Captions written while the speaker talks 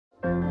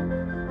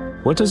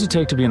What does it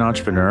take to be an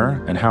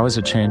entrepreneur, and how is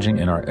it changing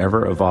in our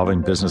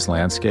ever-evolving business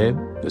landscape?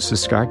 This is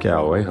Scott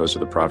Galloway, host of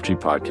the Prop G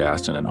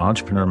podcast and an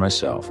entrepreneur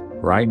myself.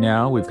 Right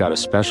now, we've got a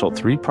special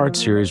 3-part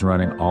series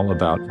running all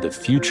about the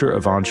future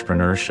of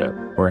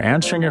entrepreneurship. We're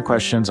answering your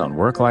questions on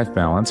work-life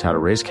balance, how to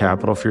raise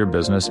capital for your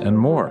business, and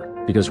more.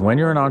 Because when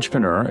you're an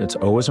entrepreneur, it's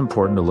always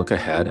important to look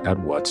ahead at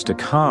what's to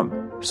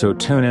come. So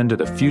tune in to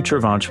the Future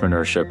of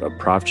Entrepreneurship, a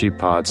Prop G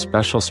Pod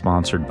special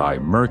sponsored by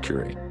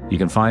Mercury. You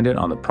can find it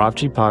on the Prop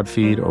G Pod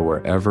feed or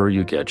wherever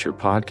you get your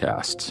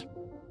podcasts.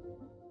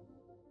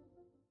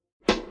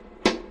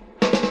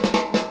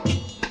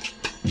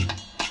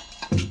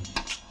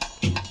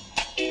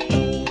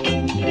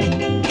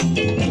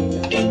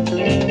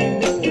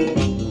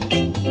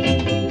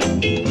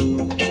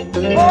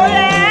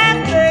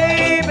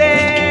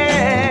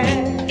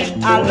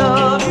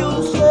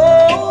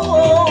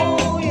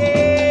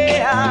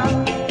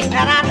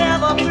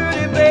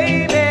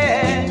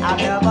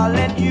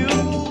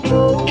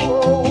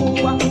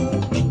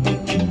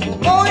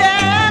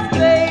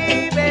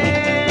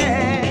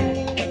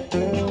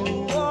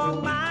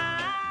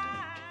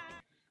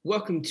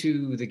 Welcome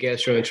to the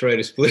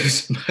Gastroenteritis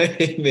Blues. My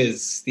name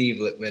is Steve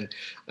Lippman.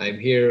 I'm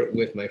here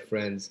with my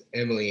friends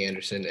Emily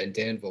Anderson and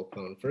Dan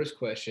Volpone. First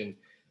question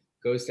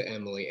goes to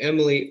Emily.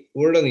 Emily,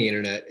 word on the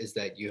internet is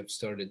that you have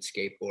started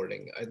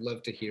skateboarding. I'd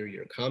love to hear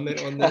your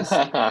comment on this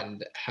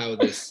and how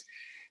this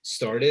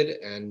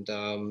started,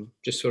 and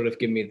just sort of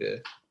give me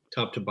the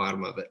top to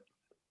bottom of it.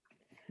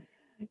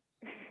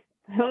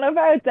 I don't know if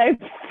I would say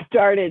I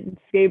started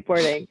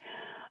skateboarding.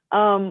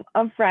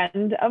 A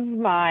friend of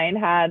mine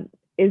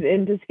is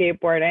into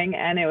skateboarding,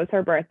 and it was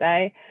her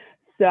birthday,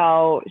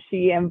 so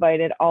she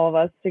invited all of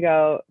us to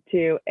go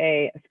to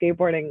a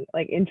skateboarding,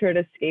 like intro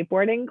to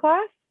skateboarding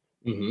class.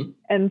 Mm-hmm.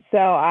 And so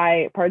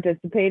I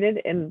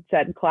participated in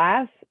said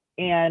class,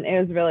 and it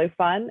was really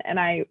fun, and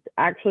I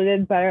actually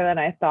did better than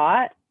I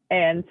thought.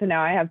 And so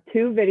now I have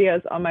 2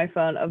 videos on my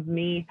phone of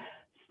me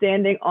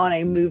standing on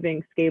a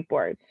moving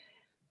skateboard.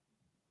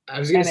 I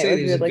was going to say,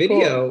 there's really a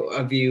video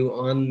of you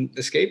on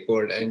the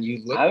skateboard, and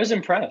you look. I was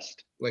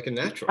impressed. Like a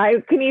natural.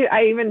 I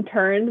even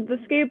turned the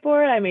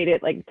skateboard. I made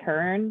it like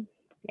turn.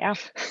 Yeah.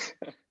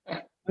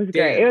 It was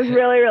great. It was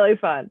really, really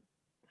fun.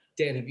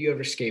 Dan, have you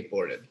ever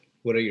skateboarded?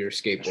 What are your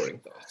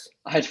skateboarding thoughts?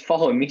 I'd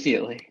fall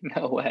immediately.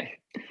 No way.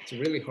 It's a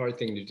really hard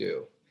thing to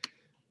do.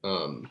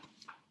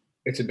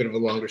 It's a bit of a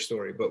longer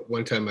story, but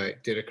one time I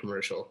did a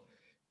commercial,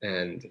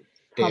 and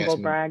they humble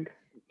brag.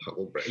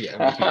 Yeah,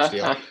 I'm a huge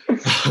deal.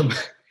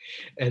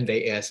 And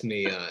they asked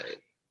me,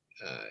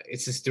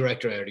 it's this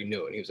director I already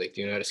knew, and he was like,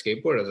 do you know how to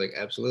skateboard? I was like,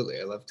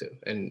 absolutely, I love to,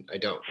 and I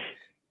don't.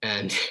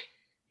 And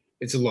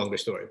it's a longer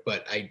story,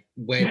 but I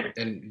went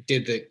and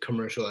did the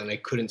commercial, and I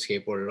couldn't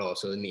skateboard at all.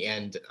 So in the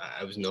end,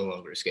 I was no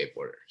longer a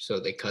skateboarder.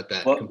 So they cut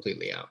that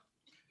completely out.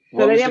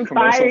 So they didn't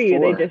fire you,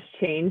 they just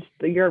changed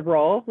your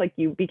role? Like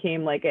you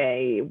became like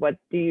what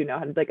do you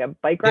know, like a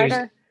bike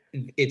rider?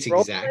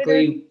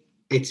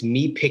 It's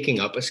me picking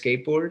up a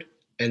skateboard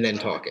and then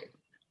talking.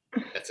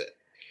 That's it.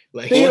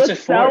 Like, so it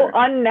was so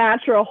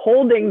unnatural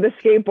holding the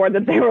skateboard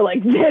that they were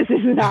like, this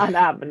is not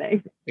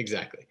happening.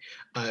 Exactly.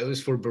 It was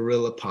for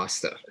Barilla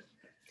Pasta.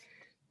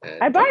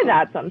 And, I buy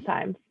that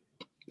sometimes.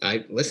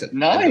 Listen.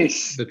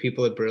 Nice. The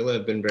people at Barilla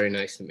have been very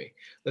nice to me.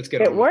 Let's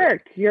get it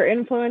worked. Your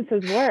influence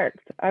has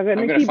worked. I'm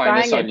gonna keep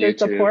buying it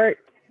to support.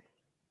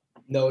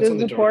 No, it's on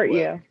the dark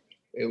web.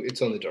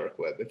 It's on the dark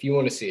web. If you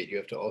want to see it, you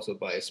have to also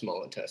buy a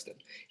small intestine.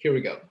 Here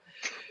we go.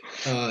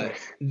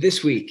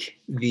 This week,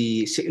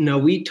 now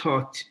we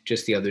talked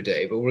just the other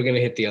day, but we're going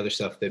to hit the other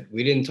stuff that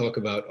we didn't talk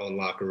about on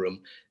Locker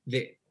Room.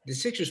 The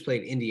Sixers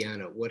played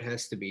Indiana, what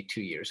has to be 2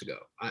 years ago.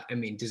 I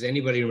mean, does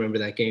anybody remember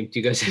that game? Do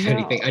you guys have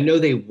anything? I know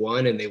they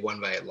won, and they won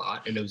by a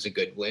lot, and it was a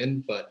good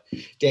win. But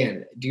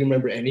Dan, do you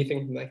remember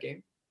anything from that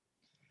game?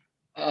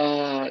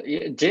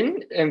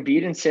 Didn't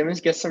Embiid and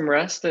Simmons get some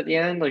rest at the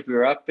end? Like we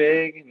were up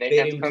big, and they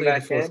had to come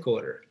back in the fourth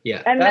quarter.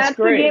 Yeah, and that's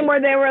the game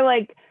where they were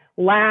like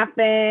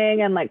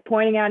laughing and like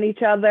pointing at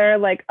each other,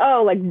 like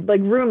like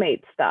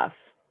roommate stuff,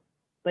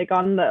 like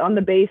on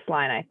the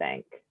baseline. I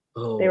think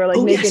they were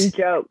like making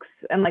jokes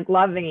and like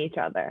loving each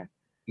other.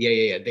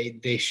 Yeah.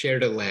 They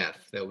shared a laugh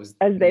that was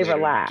as they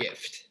relaxed.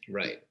 Gift,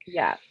 right?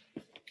 Yeah.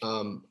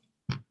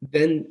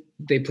 Then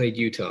they played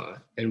Utah,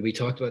 and we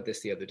talked about this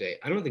the other day.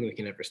 I don't think we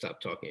can ever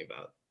stop talking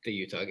about the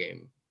Utah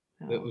game.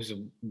 No. It was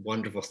a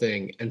wonderful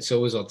thing, and so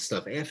was all the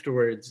stuff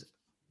afterwards.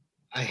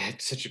 I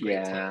had such a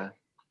great time.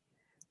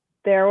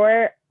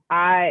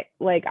 I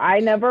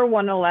never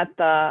want to let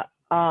the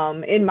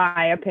in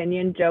my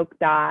opinion joke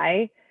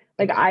die.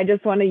 Like I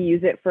just want to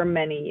use it for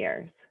many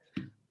years.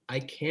 I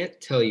can't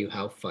tell you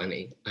how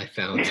funny I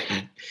found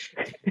that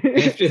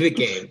after the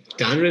game,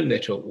 Donovan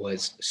Mitchell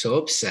was so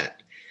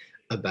upset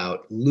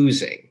about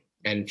losing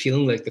and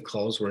feeling like the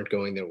calls weren't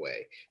going their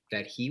way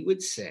that he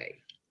would say,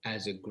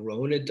 as a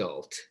grown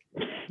adult,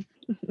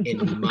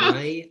 in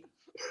my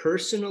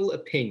personal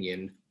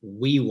opinion,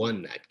 we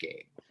won that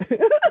game.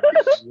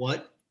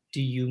 What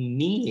do you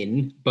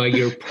mean by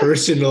your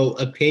personal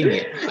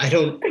opinion?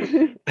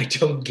 I I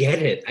don't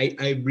get it.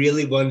 I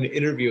really want an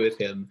interview with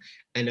him,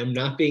 and I'm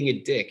not being a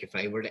dick if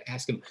I were to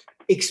ask him,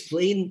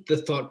 explain the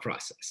thought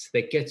process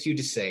that gets you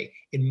to say,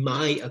 in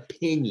my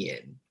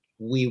opinion,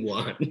 we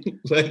won.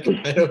 Like,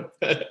 I don't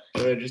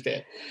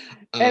understand.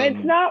 And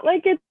it's not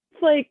like it's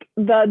like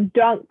the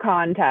dunk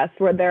contest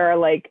where there are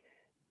like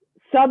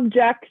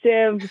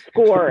subjective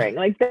scoring.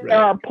 Like there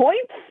are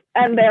points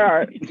and there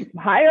are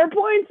higher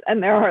points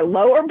and there are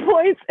lower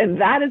points, and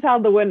that is how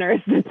the winner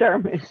is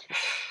determined.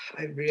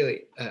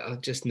 I'll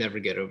just never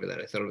get over that.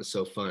 I thought it was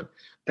so fun.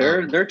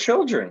 They're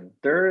children.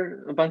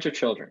 They're a bunch of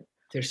children.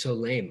 They're so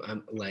lame.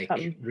 I'm like,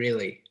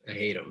 really, I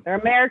hate them. They're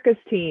America's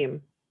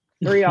team.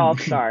 3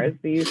 All-Stars,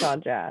 the Utah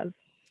Jazz.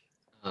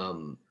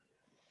 Friend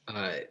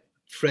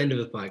of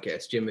the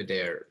podcast, Jim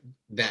Adair,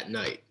 that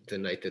night, the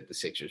night that the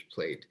Sixers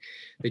played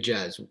the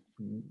Jazz,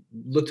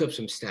 looked up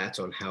some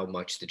stats on how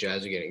much the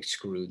Jazz are getting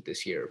screwed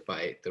this year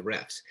by the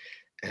refs.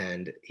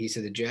 And he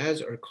said the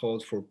Jazz are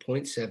called for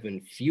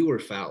 0.7 fewer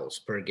fouls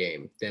per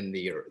game than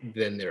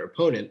their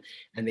opponent,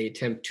 and they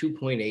attempt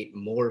 2.8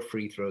 more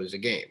free throws a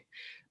game.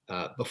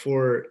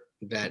 Before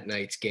that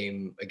night's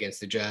game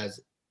against the Jazz,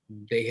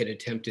 they had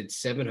attempted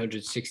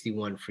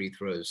 761 free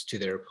throws to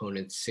their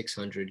opponent's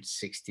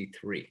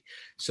 663.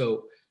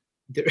 So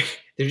there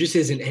just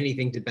isn't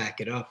anything to back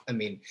it up. I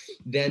mean,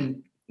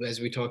 then as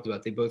we talked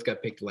about, they both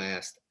got picked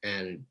last,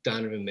 and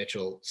Donovan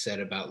Mitchell said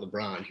about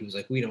LeBron, he was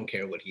like, we don't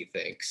care what he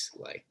thinks.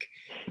 Like,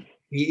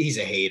 he's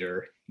a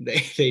hater.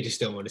 They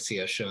just don't want to see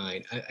us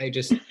shine. I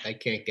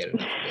can't get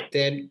enough of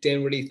it.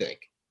 Dan, what do you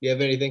think? You have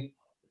anything?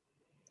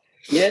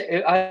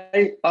 Yeah,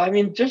 I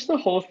mean, just the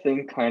whole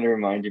thing kind of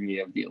reminded me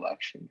of the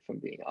election, if I'm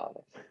being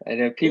honest. I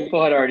know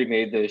people had already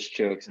made those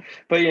jokes,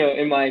 but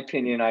in my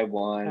opinion, I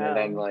won. And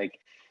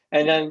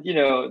then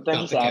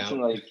just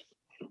acting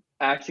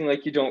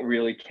like you don't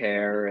really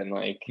care, and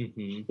like,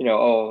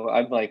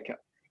 I'm like,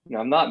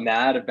 I'm not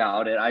mad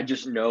about it. I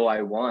just know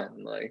I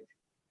won. Like,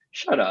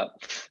 shut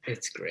up.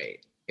 It's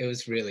great. It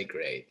was really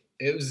great.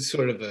 It was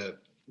sort of a,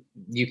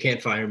 you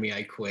can't fire me,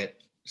 I quit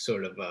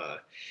sort of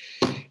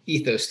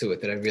ethos to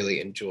it that I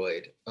really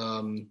enjoyed.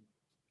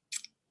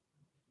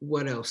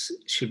 What else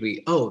should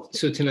we? Oh,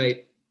 so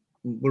tonight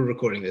we're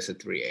recording this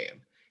at 3 a.m.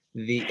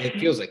 It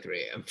feels like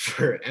 3 a.m.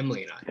 for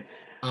Emily and I.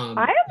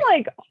 I am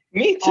like,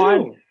 me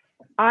too.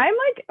 I'm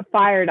like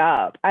fired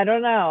up. I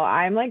don't know.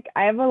 I'm like,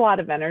 I have a lot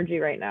of energy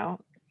right now.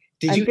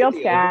 I feel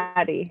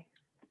chatty.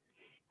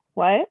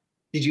 What?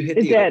 Did you hit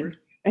the over?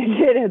 It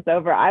did. It's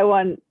over. I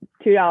won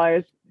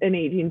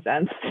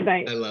 $2.18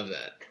 tonight. I love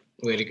that.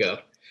 Way to go.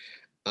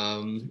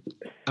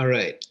 All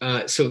right.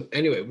 So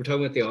anyway, we're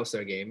talking about the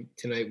All-Star game.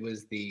 Tonight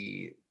was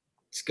the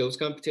skills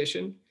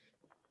competition,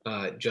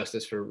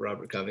 justice for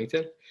Robert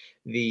Covington,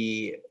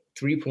 the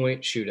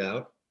 3-point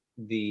shootout,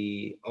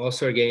 the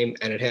All-Star game,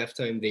 and at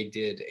halftime they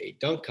did a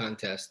dunk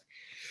contest.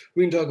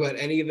 We can talk about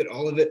any of it,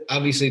 all of it.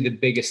 Obviously, the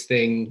biggest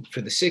thing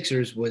for the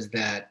Sixers was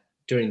that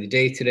during the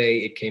day today,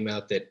 it came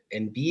out that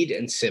Embiid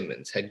and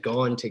Simmons had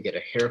gone to get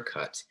a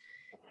haircut,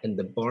 and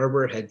the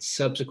barber had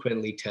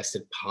subsequently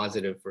tested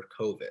positive for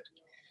COVID.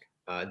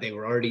 They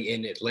were already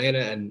in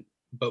Atlanta,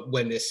 but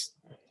when this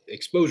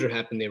exposure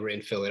happened, they were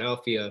in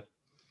Philadelphia.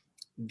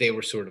 They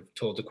were sort of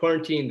told to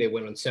quarantine. They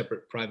went on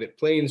separate private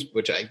planes,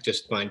 which I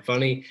just find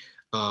funny.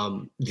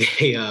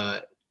 They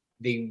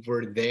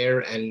were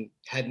there and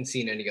hadn't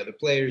seen any other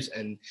players,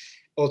 and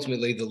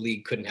ultimately the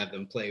league couldn't have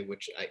them play,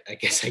 which I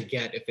guess I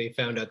get. If they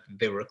found out that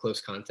they were a close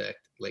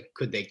contact, like,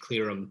 could they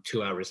clear them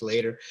 2 hours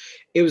later?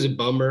 It was a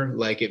bummer.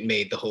 Like, it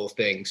made the whole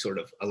thing sort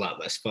of a lot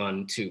less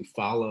fun to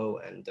follow.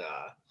 And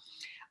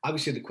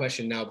obviously the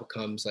question now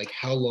becomes, like,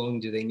 how long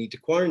do they need to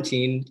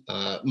quarantine?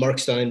 Mark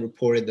Stein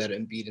reported that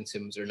Embiid and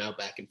Simmons are now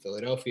back in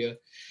Philadelphia,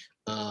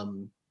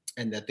 and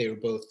that they were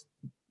both,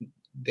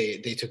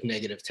 they took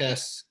negative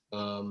tests,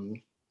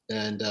 and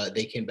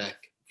they came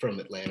back from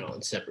Atlanta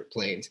on separate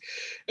planes.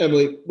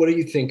 Emily, what do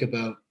you think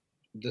about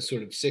the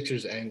sort of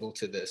Sixers angle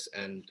to this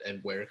and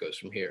where it goes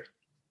from here?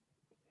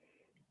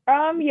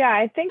 Yeah,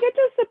 I think it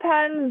just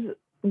depends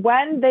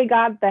when they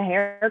got the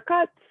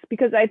haircuts,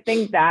 because I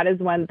think that is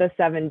when the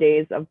 7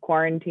 days of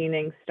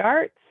quarantining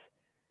starts.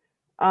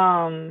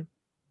 I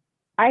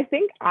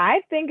think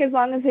as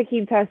long as they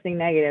keep testing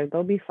negative,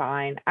 they'll be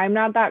fine. I'm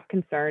not that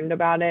concerned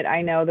about it.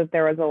 I know that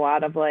there was a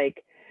lot of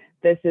like,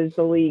 this is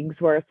the league's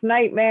worst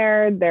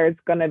nightmare. There's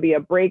going to be a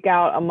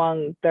breakout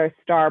among their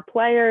star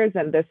players,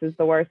 and this is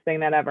the worst thing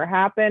that ever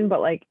happened.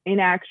 But like, in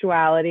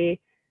actuality,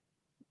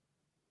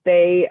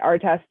 they are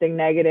testing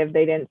negative.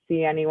 They didn't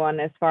see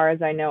anyone. As far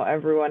as I know,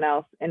 everyone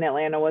else in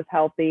Atlanta was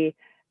healthy,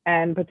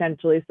 and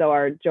potentially so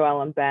are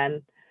Joel and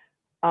Ben.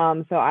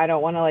 So I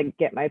don't want to like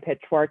get my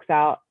pitchforks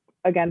out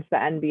against the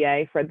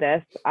NBA for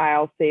this.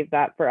 I'll save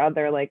that for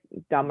other like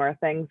dumber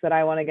things that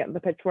I want to get the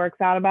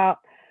pitchforks out about.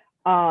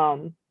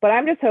 But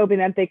I'm just hoping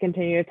that they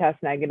continue to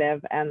test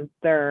negative and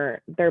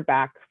they're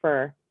back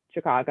for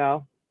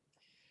Chicago.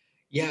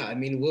 Yeah, I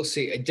mean, we'll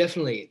see.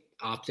 Definitely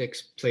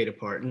optics played a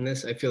part in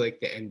this. I feel like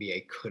the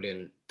NBA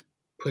couldn't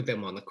put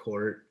them on the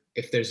court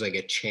if there's like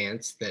a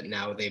chance that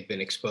now they've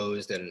been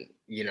exposed. And,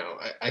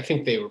 I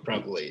think they were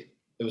probably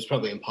it was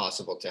probably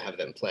impossible to have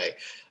them play.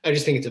 I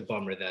just think it's a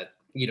bummer that,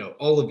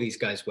 all of these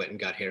guys went and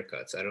got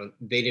haircuts.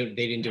 They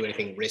didn't do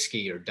anything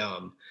risky or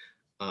dumb.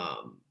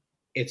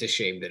 It's a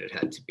shame that it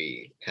had to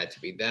be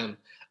them.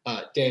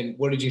 Dan,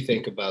 what did you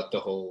think about the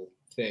whole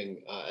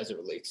thing as it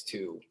relates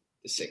to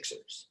the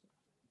Sixers?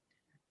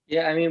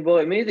 Yeah, I mean, well,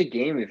 it made the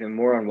game even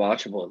more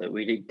unwatchable that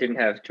we didn't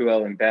have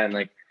Joel and Ben.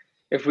 Like,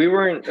 if we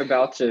weren't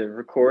about to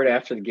record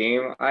after the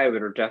game, I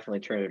would have definitely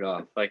turned it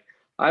off. Like,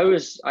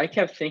 I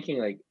kept thinking,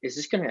 like, is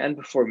this going to end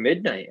before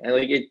midnight? And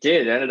like, it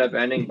did. It ended up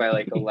ending by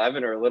like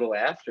 11 or a little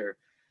after.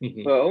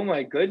 Mm-hmm. But oh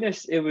my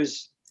goodness, it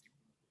was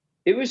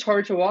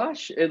hard to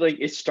watch.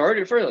 It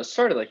started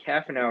like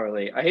half an hour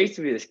late. I hate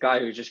to be this guy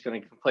who's just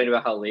going to complain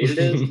about how late it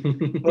is,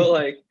 but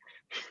like,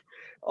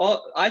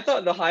 I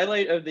thought the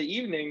highlight of the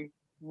evening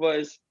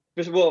was,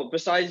 well,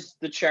 besides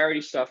the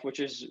charity stuff, which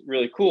is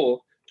really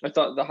cool, I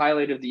thought the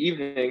highlight of the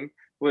evening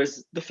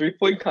was the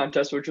 3-point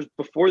contest, which was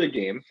before the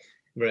game.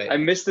 Right. I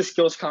missed the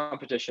skills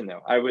competition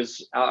though. I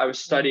was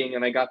studying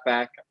and I got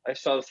back. I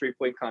saw the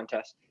 3-point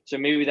contest, so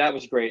maybe that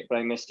was great, but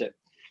I missed it.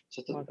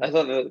 So I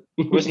thought that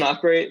was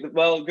not great.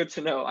 Well, good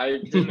to know. I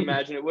didn't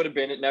imagine it would have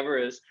been. It never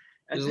is.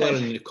 There's a lot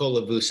of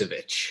Nikola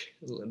Vucevic.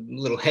 A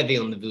little heavy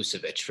on the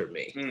Vucevic for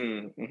me.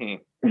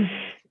 Mm-hmm.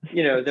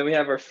 Then we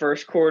have our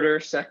first quarter,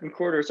 second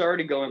quarter. It's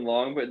already going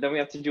long, but then we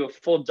have to do a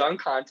full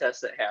dunk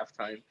contest at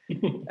halftime,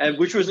 and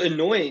which was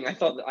annoying.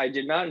 I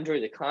did not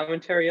enjoy the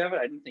commentary of it.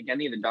 I didn't think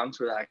any of the dunks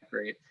were that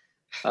great.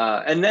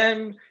 And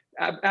then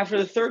after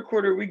the third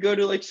quarter, we go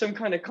to like some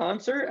kind of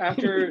concert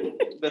after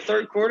the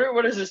third quarter.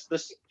 What is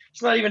this?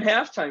 It's not even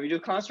halftime. You do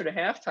a concert at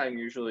halftime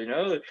usually,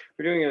 no?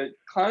 We're doing a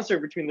concert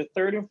between the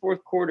third and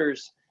fourth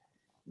quarters,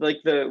 like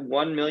the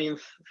 1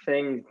 millionth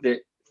thing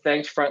that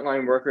thanks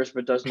frontline workers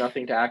but does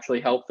nothing to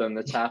actually help them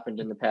that's happened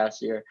in the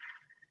past year.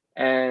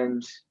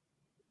 And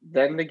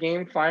then the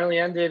game finally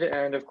ended,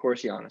 and of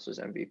course Giannis was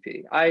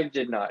MVP. I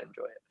did not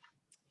enjoy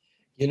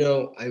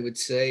it. I would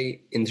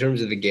say in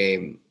terms of the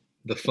game,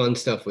 the fun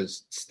stuff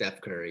was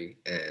Steph Curry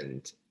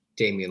and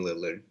Damian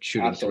Lillard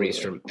shooting Absolutely.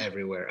 Threes from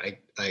everywhere.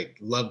 I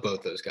love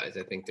both those guys.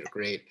 I think they're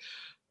great.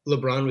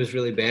 LeBron was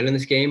really bad in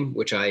this game,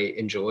 which I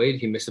enjoyed.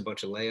 He missed a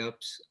bunch of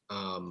layups.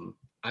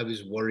 I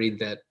was worried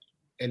that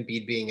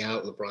Embiid being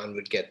out, LeBron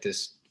would get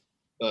this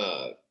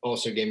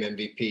All-Star Game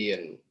MVP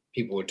and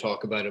people would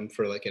talk about him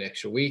for like an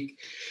extra week.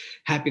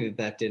 Happy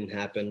that didn't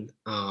happen.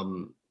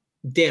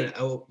 Dan,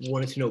 I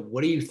wanted to know,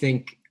 what do you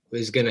think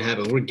is going to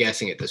happen? We're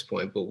guessing at this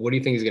point, but what do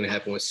you think is going to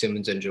happen with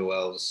Simmons and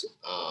Joel's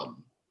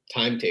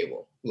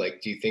timetable?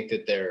 Like, do you think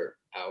that they're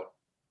out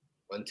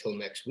until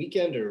next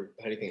weekend, or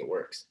how do you think it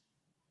works?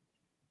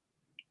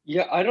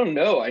 Yeah, I don't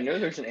know. I know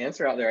there's an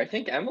answer out there. I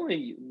think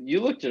Emily, you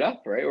looked it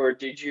up, right? Or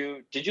did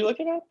you look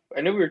it up?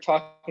 I know we were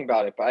talking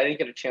about it, but I didn't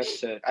get a chance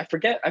to. I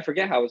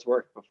forget how it's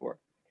worked before.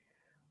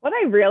 What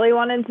I really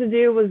wanted to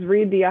do was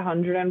read the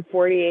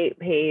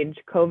 148-page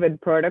COVID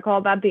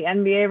protocol that the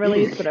NBA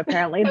released, but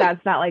apparently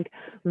that's not like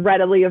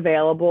readily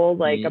available.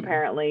 Like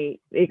apparently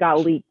it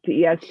got leaked to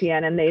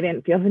ESPN and they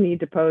didn't feel the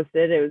need to post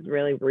it. It was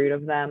really rude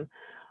of them.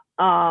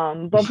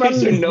 But from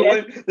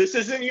this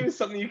isn't even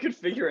something you could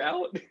figure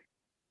out.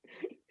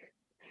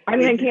 I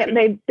mean,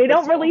 they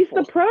don't release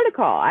awful. The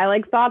protocol.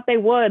 I thought they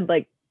would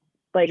like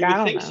you would I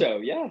don't think know. So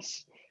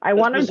yes. I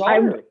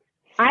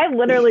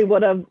literally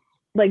would have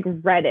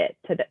read it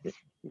today,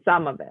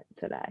 some of it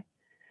today.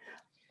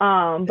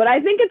 But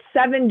I think it's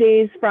 7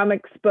 days from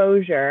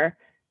exposure,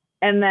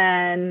 and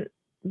then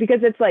because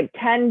it's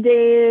 10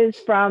 days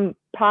from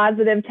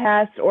positive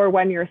test or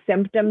when your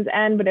symptoms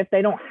end. But if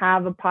they don't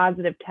have a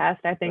positive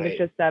test, I think It's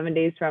just 7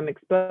 days from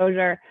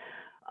exposure.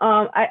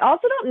 I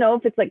also don't know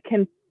if it's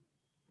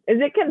is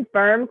it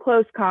confirmed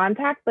close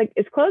contact?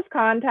 Is close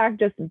contact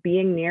just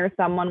being near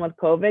someone with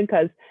COVID?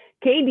 Because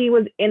KD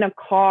was in a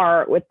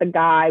car with the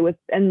guy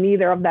and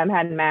neither of them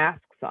had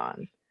masks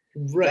on.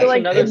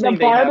 Right. So if the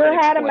barber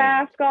had a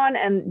mask on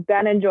and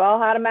Ben and Joel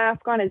had a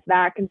mask on, is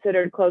that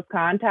considered close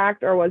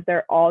contact? Or was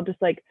there all just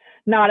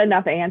not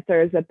enough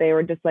answers that they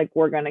were just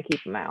we're going to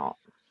keep them out?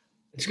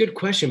 It's a good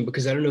question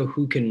because I don't know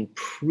who can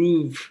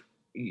prove,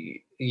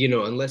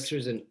 unless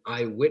there's an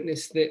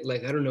eyewitness that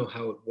I don't know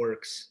how it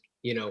works.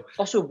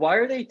 Also, why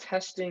are they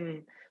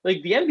testing?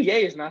 The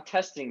NBA is not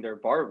testing their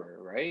barber,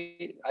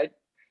 right?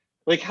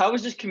 How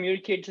was this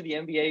communicated to the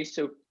NBA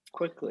so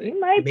quickly? It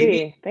might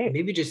be.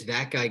 Maybe just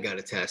that guy got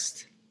a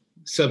test.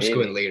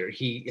 Subsequent later,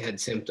 he had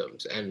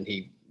symptoms, and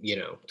he,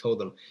 told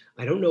them.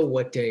 I don't know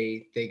what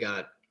day they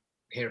got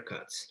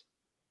haircuts.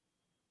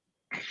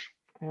 I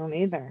don't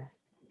either.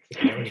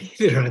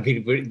 I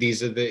mean,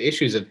 these are the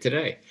issues of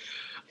today.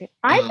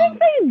 I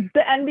think the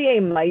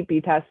NBA might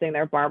be testing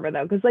their barber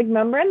though, because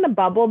remember in the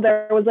bubble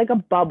there was a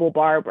bubble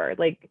barber.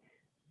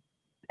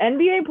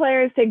 NBA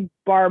players take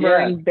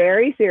barbering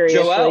very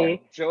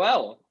seriously.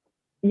 Joel.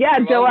 Yeah,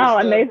 Joel,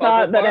 and they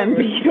thought that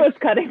Embiid was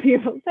cutting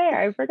people's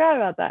hair. I forgot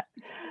about that.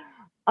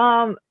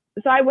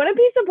 So I wouldn't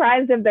be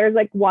surprised if there's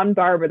one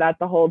barber that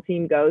the whole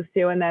team goes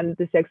to, and then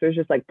the Sixers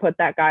just put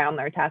that guy on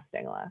their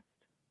testing list.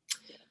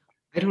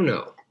 I don't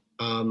know.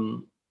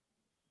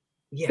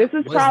 Yeah, this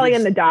is probably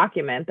in the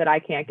document that I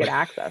can't get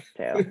access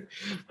to.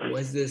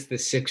 Was this the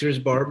Sixers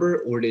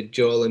barber, or did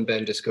Joel and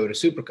Ben just go to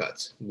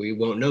Supercuts? We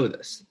won't know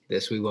this.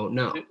 We won't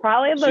know.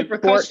 Probably the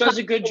Supercuts does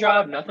a good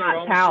job. Nothing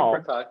wrong with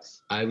Supercuts.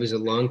 I was a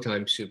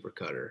longtime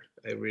Supercutter.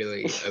 I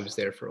was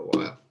there for a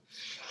while.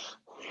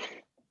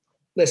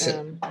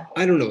 Listen,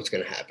 I don't know what's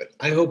going to happen.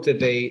 I hope that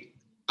they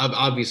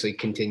obviously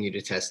continue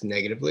to test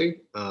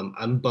negatively.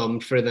 I'm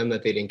bummed for them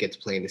that they didn't get to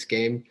play in this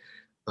game.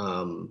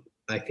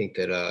 I think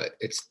that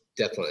it's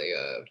definitely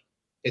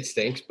it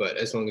stinks, but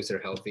as long as they're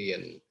healthy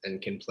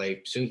and can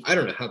play soon, I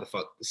don't know how the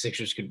fuck the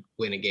Sixers could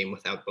win a game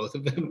without both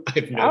of them. I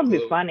have no That would clue.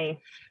 be funny.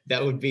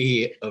 That would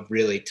be a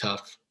really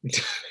tough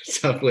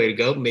way to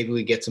go. Maybe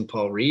we get some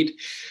Paul Reed.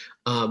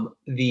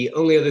 The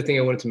only other thing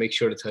I wanted to make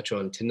sure to touch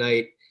on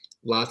tonight,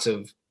 lots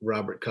of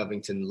Robert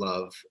Covington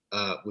love,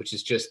 which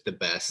is just the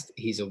best.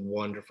 He's a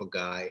wonderful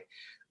guy.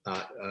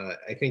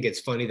 I think it's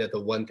funny that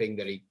the one thing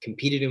that he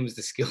competed in was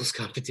the skills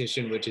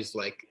competition, which is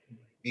like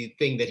the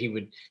thing that he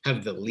would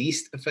have the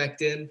least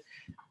effect in.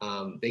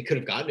 They could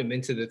have gotten him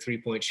into the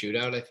 3-point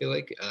shootout. I feel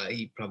like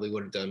he probably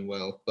would have done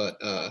well, but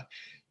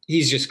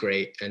he's just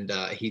great. And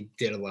he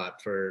did a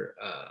lot for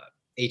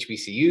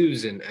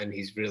HBCUs, and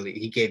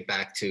he gave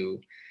back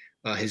to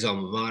his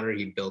alma mater.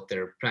 He built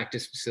their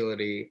practice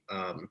facility.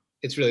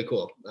 It's really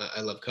cool.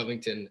 I love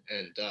Covington,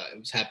 and I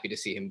was happy to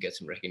see him get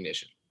some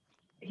recognition.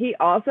 He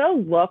also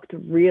looked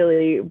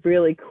really,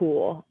 really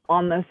cool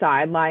on the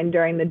sideline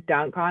during the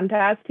dunk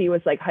contest. He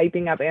was like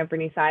hyping up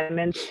Anthony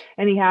Simons,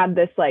 and he had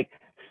this like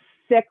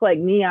sick like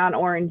neon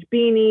orange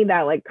beanie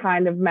that like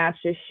kind of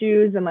matched his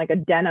shoes and like a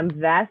denim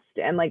vest.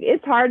 And like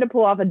it's hard to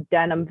pull off a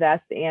denim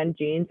vest and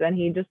jeans, and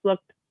he just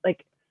looked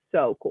like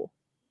so cool.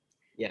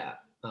 Yeah.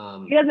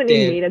 He doesn't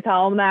need me to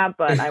tell him that,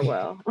 but I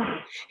will.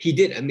 He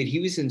did. I mean, he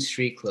was in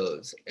street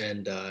clothes,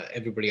 and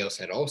everybody else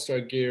had all-star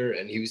gear,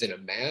 and he was in a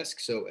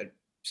mask. So at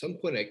some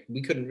point,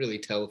 we couldn't really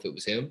tell if it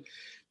was him,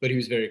 but he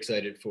was very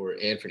excited for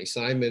Anthony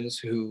Simons,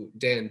 who,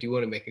 Dan, do you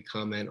want to make a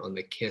comment on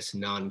the kiss,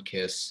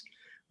 non-kiss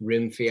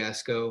rim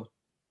fiasco?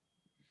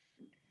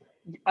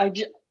 I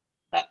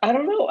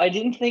don't know. I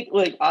didn't think,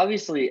 like,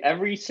 obviously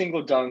every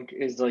single dunk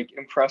is like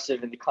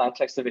impressive in the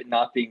context of it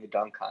not being the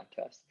dunk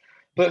contest.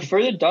 But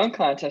for the dunk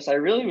contest, I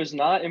really was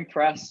not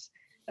impressed.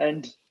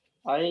 And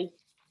I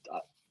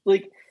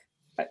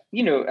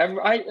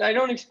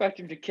don't expect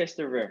him to kiss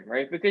the rim,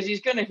 right? Because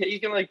he's gonna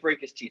like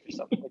break his teeth or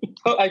something.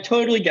 I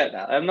totally get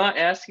that. I'm not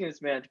asking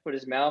this man to put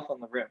his mouth on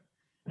the rim.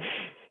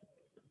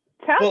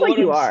 Sounds like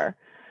you are.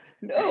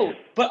 No,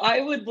 but I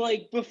would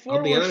like before.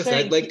 I'll be honest.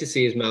 I'd like to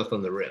see his mouth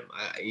on the rim.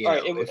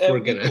 If we're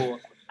gonna. Cool.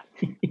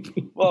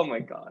 Oh my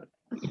god.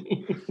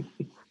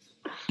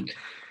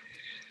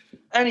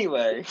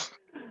 Anyway.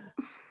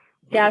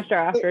 Gastro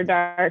after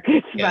dark.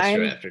 It's Gastro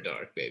fine. After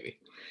dark, baby.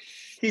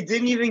 He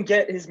didn't even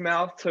get his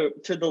mouth to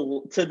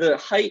the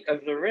height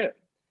of the rim.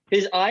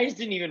 His eyes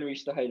didn't even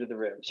reach the height of the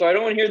rim. So I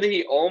don't want to hear that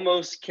he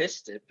almost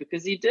kissed it,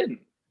 because he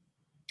didn't.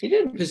 He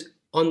didn't. Because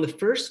on the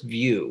first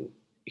view,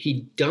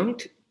 he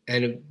dunked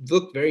and it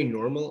looked very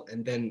normal,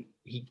 and then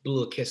he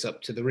blew a kiss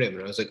up to the rim.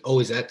 And I was like, oh,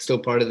 is that still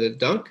part of the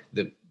dunk?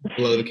 The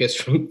blow the kiss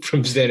from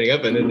standing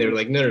up? And then they were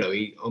like, no,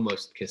 he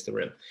almost kissed the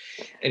rim.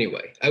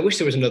 Anyway, I wish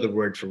there was another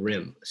word for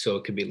rim so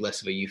it could be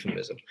less of a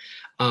euphemism.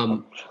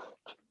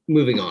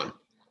 Moving on.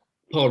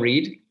 Paul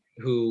Reed,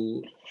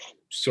 who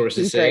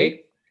sources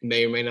say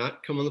may or may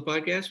not come on the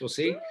podcast, we'll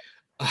see,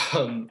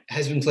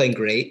 has been playing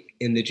great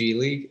in the G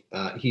League.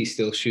 He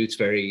still shoots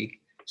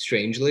very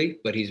strangely,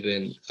 but he's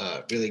been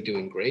really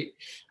doing great.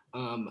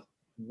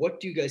 What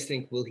do you guys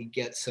think? Will he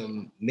get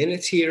some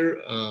minutes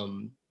here?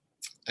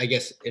 I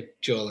guess if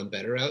Joel and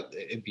Ben are out,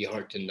 it'd be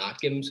hard to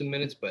not give him some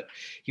minutes, but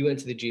he went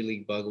to the G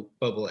League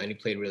bubble and he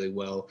played really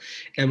well.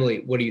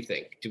 Emily, what do you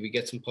think? Do we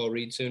get some Paul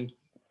Reed soon?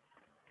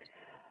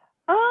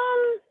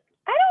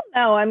 I don't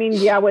know. I mean,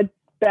 yeah, with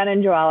Ben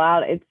and Joel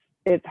out,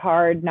 it's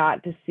hard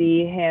not to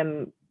see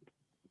him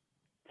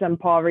some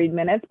Paul Reed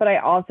minutes, but I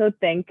also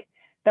think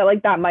that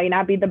like that might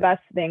not be the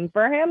best thing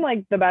for him.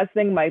 Like the best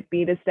thing might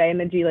be to stay in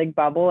the G League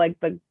bubble. Like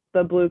the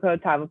Blue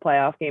Coats have a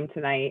playoff game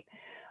tonight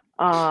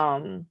at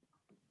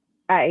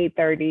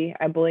 8:30,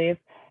 I believe.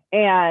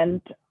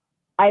 And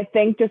I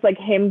think just like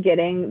him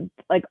getting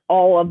like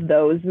all of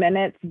those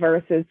minutes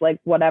versus like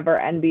whatever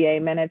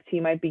NBA minutes he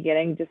might be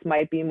getting just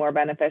might be more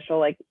beneficial.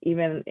 Like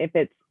even if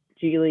it's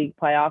G League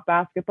playoff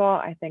basketball,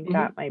 I think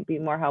that might be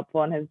more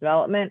helpful in his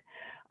development.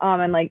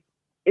 And like,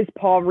 is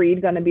Paul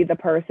Reed going to be the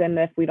person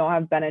if we don't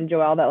have Ben and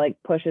Joel that like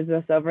pushes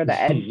us over the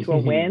edge to a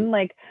win?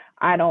 Like,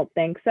 I don't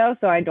think so.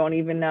 So I don't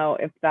even know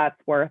if that's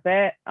worth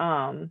it.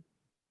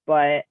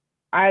 But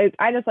I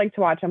just like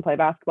to watch him play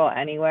basketball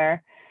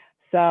anywhere.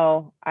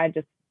 So I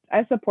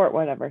support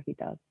whatever he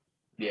does.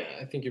 Yeah,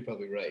 I think you're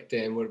probably right.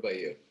 Dan, what about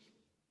you?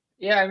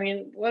 Yeah, I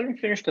mean, let him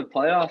finish the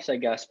playoffs, I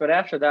guess. But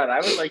after that, I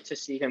would like to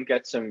see him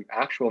get some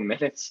actual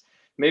minutes.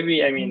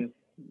 Maybe, I mean,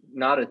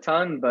 not a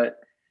ton, but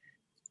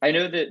I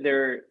know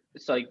that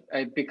it's like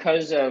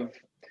because of,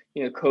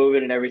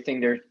 COVID and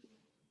everything,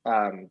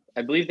 I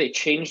believe they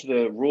changed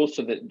the rules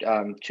so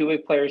that two-way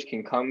players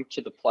can come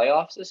to the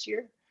playoffs this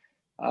year.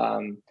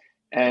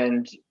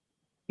 And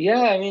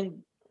yeah, I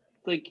mean,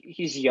 like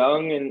he's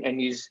young and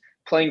he's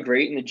playing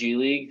great in the G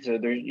League. So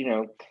there's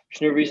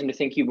no reason to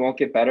think he won't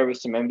get better with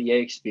some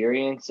NBA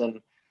experience. And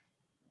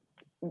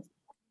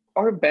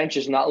our bench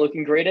is not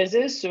looking great as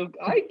is, so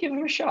I give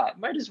him a shot.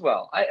 Might as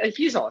well.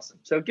 He's awesome,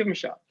 so give him a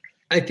shot.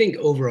 I think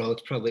overall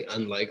it's probably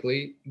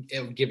unlikely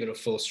given a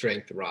full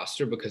strength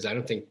roster, because I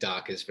don't think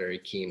Doc is very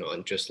keen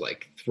on just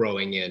like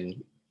throwing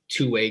in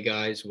two-way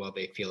guys while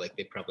they feel like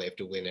they probably have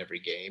to win every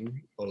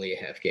game, only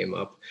a half game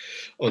up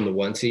on the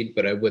 1 seed.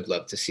 But I would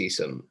love to see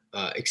some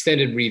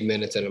extended Reed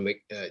minutes, and I'm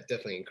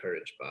definitely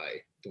encouraged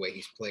by the way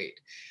he's played.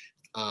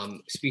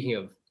 Speaking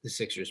of the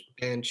Sixers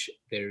bench,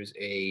 there's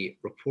a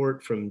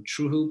report from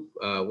True Hoop.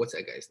 What's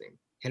that guy's name?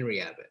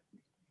 Henry Abbott.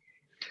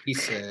 He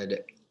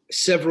said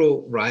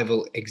several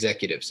rival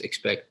executives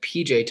expect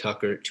PJ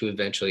Tucker to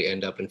eventually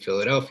end up in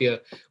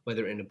Philadelphia,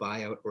 whether in a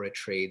buyout or a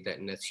trade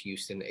that nets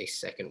Houston a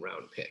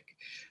second-round pick.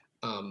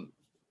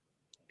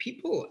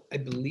 People, I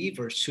believe,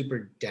 are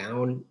super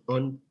down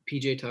on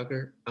PJ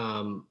Tucker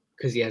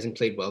because he hasn't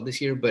played well this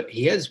year, but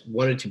he has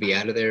wanted to be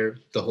out of there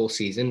the whole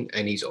season,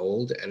 and he's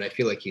old, and I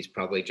feel like he's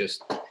probably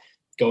just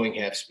going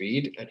half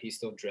speed, and he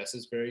still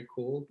dresses very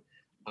cool.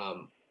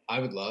 I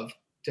would love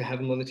to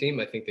have him on the team.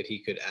 I think that he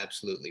could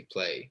absolutely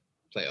play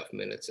playoff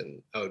minutes,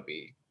 and I would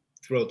be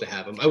thrilled to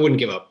have him. I wouldn't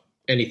give up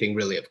anything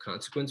really of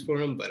consequence for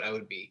him, but I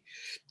would be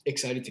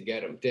excited to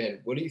get him. Dan,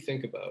 what do you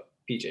think about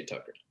PJ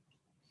Tucker?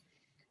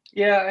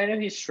 Yeah, I know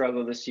he's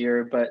struggled this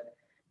year, but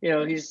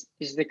he's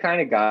the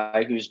kind of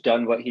guy who's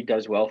done what he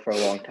does well for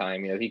a long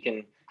time. He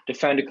can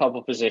defend a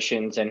couple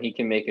positions and he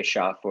can make a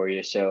shot for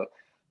you. So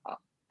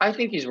I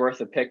think he's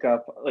worth a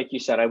pickup. Like you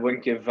said, I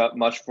wouldn't give up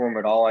much for him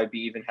at all. I'd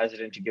be even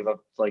hesitant to give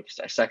up like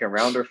a second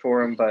rounder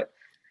for him. But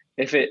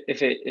if it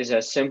is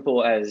as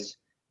simple as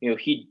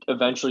he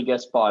eventually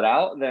gets bought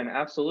out, then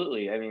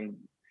absolutely. I mean,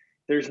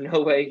 there's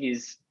no way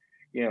he's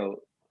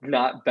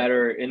not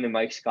better in the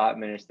Mike Scott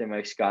minutes than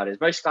Mike Scott is.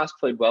 Mike Scott's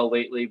played well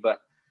lately, but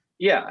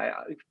yeah,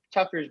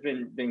 Tucker's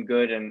been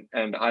good, and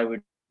I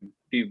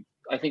think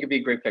it'd be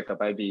a great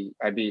pickup. I'd be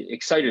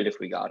excited if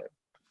we got it.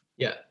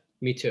 Yeah,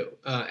 me too.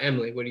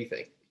 Emily, what do you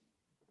think?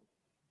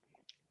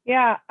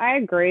 Yeah, I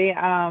agree.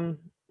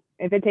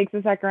 If it takes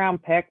a second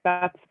round pick,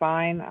 that's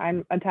fine.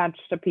 I'm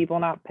attached to people,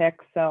 not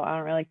picks, so I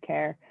don't really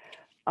care.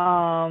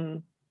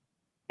 And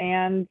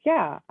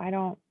yeah,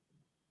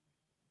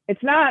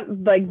 it's not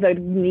like the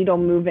needle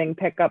moving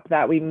pickup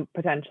that we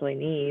potentially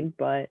need,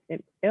 but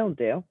it'll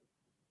do.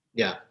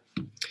 Yeah.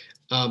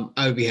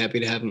 I would be happy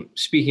to have him.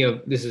 Speaking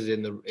of, this is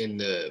in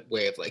the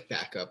way of like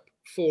backup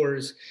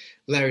fours,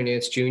 Larry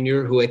Nance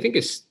Jr., who I think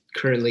is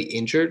currently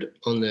injured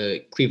on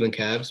the Cleveland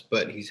Cavs,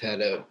 but he's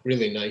had a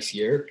really nice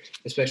year,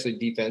 especially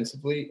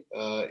defensively.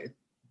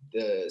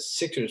 The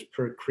Sixers,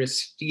 per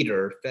Chris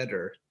Feder,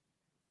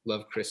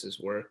 love Chris's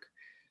work.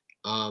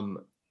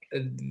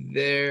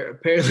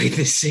 Apparently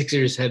the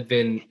Sixers have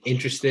been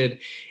interested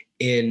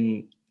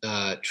in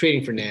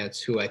trading for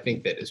Nance, who I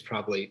think that is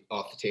probably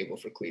off the table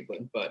for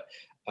Cleveland. But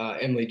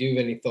Emily, do you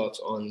have any thoughts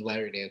on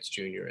Larry Nance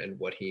Jr. and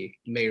what he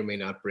may or may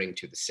not bring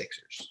to the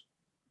Sixers?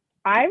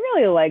 I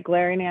really like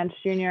Larry Nance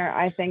Jr.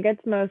 I think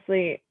it's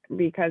mostly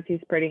because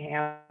he's pretty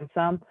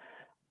handsome.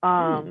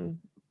 But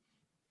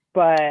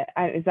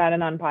is that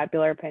an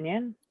unpopular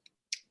opinion?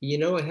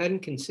 I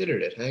hadn't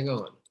considered it. Hang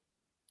on.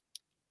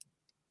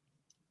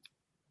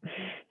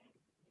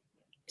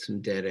 Some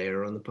dead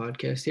air on the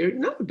podcast here.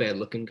 Not a bad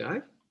looking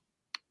guy.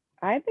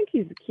 I think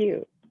he's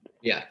cute.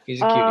 Yeah,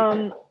 he's a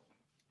cutie.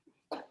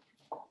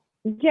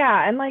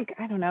 Yeah, and like,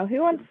 I don't know,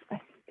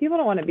 people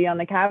don't want to be on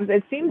the Cavs.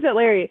 It seems that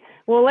Larry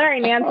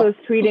Nance was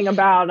tweeting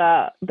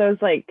about those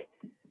like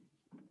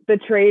the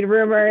trade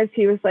rumors.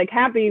 He was like,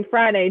 happy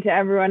Friday to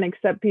everyone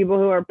except people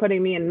who are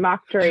putting me in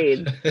mock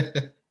trades.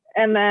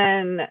 And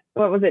then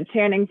what was it?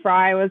 Channing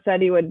Frye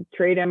said he would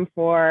trade him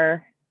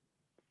for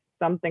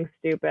something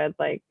stupid,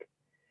 like,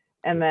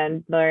 and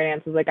then Larry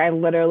Nance was like, I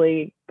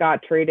literally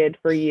got traded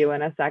for you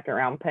in a second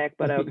round pick,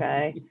 but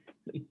okay.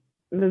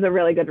 This is a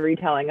really good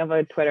retelling of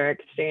a Twitter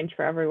exchange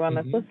for everyone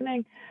that's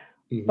listening.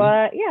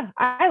 But yeah,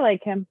 I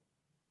like him.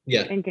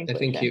 Yeah, I think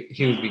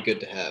he would be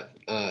good to have.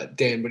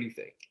 Dan, what do you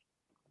think?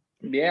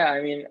 Yeah,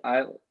 I mean,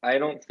 I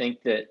don't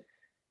think that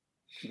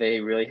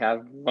they really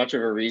have much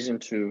of a reason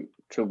to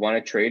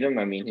want to trade him.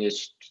 I mean, he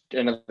has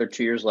another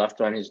 2 years left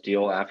on his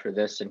deal after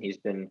this, and he's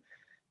been,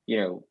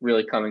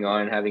 really coming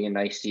on and having a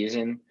nice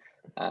season.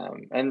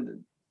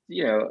 And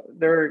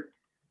they're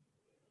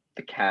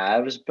the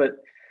Cavs, but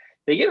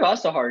they give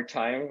us a hard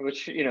time,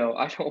 which,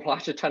 I don't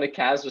watch a ton of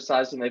Cavs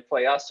besides when they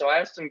play us. So I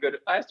have some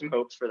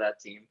hopes for that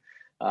team.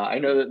 I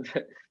know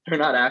that they're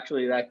not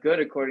actually that good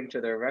according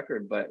to their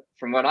record, but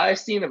from what I've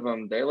seen of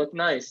them, they look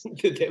nice.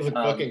 They look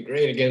fucking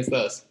great against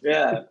us.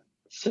 Yeah.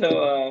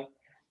 So,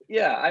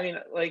 yeah, I mean,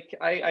 like,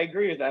 I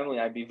agree with Emily.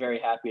 I'd be very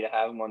happy to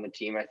have him on the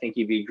team. I think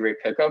he'd be a great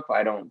pickup.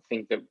 I don't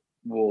think that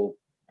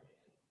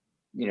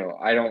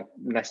I don't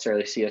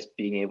necessarily see us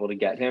being able to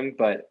get him,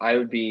 but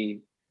I'd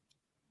be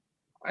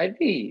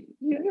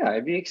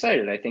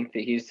excited. I think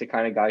that he's the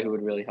kind of guy who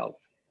would really help.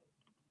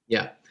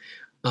 Yeah.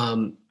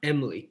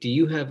 Emily, do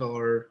you have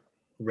our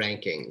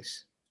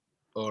rankings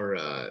or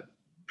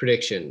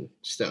prediction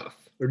stuff?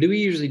 Or do we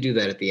usually do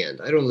that at the end?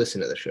 I don't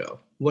listen to the show.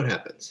 What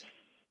happens?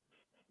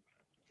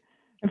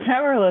 I've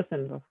never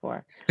listened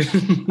before.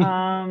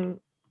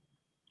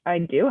 I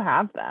do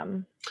have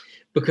them.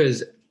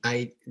 Because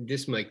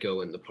this might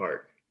go in the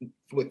part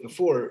with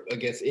before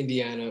against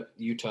Indiana,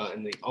 Utah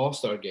in the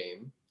All-Star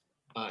game.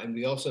 And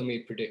we also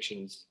made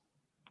predictions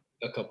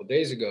a couple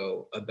days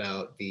ago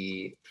about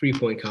the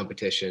 3-point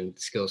competition,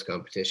 skills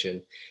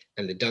competition,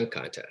 and the dunk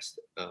contest.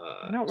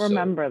 I don't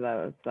remember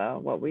those, though,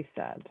 what we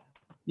said.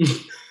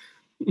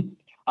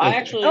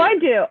 I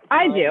do.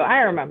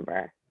 I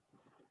remember.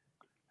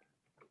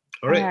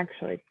 All right. I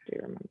actually do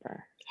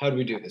remember. How do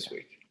we do this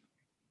week?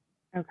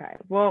 Okay.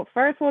 Well,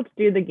 first let's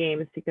do the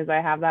games because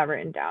I have that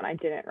written down. I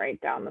didn't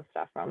write down the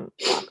stuff from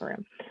locker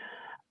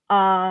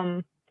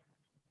room.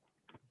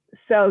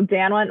 So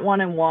Dan went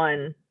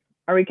 1-1.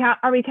 Are we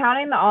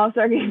counting the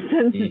All-Star game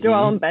since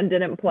Joel and Ben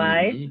didn't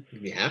play?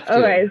 Mm-hmm. You have to.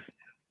 Okay.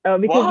 Oh,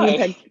 because why? you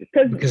picked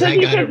because I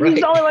got it right.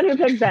 He's the only one who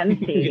picked Ben's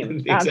team.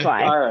 Exactly. That's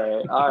why. All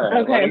right.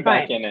 Okay, Let him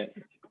fine. back in it.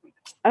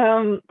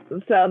 So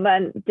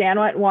then Dan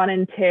went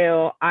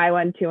 1-2. I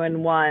went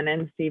 2-1,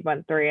 and Steve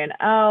went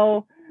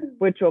 3-0,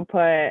 which will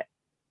put.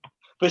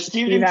 But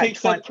Steve didn't take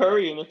Seth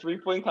Curry in the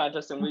 3-point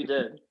contest, and we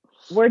did.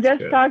 We're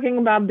just talking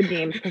about the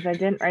games because I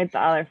didn't write the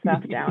other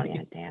stuff down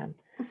yet, Dan.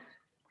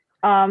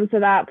 So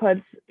that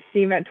puts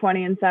Steve at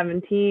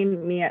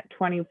 20-17, me at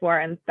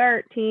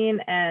 24-13,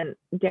 and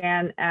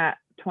Dan at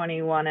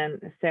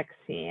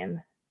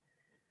 21-16.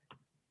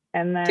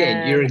 And then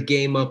Dan, you're a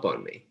game up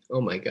on me.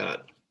 Oh my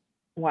God.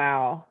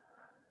 Wow.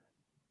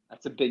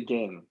 That's a big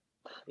game.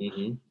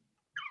 Mm-hmm.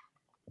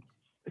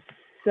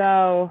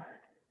 So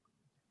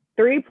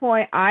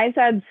 3-point, I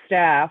said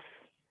Steph.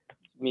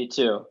 Me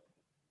too.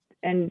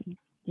 And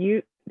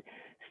Steve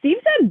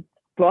said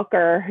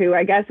Booker, who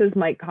I guess is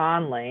Mike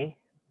Conley.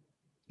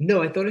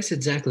 No, I thought I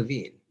said Zach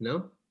LaVine.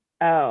 No?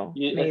 Oh,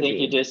 I think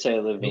you did say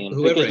LaVine.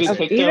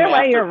 Either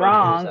way, you're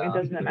wrong. It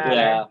doesn't matter.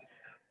 Yeah.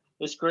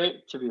 It's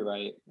great to be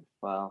right.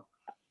 Wow.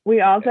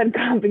 We all said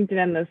Compington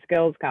in the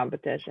skills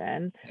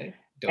competition. Okay.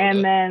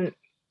 And then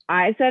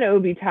I said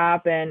Obi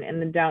Toppin in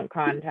the dunk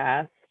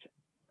contest.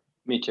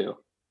 Me too.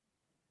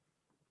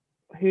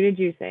 Who did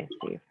you say,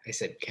 Steve? I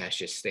said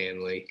Cassius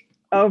Stanley.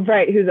 Oh,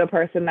 right. Who's a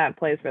person that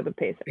plays for the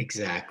Pacers.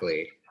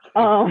 Exactly.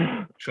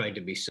 Tried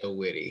to be so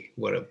witty.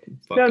 What a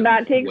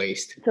fucking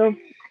waste. So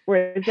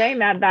we're saying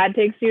that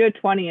takes you to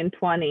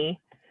 20-20.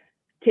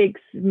 Takes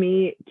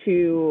me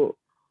to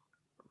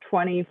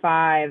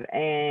 25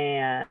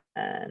 and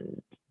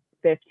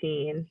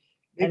 15.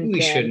 Maybe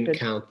we shouldn't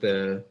count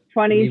the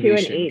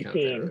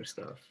 22-18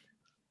 stuff.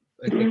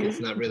 I think it's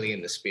not really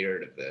in the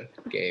spirit of the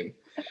game.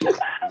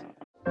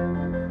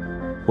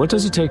 What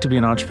does it take to be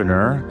an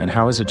entrepreneur, and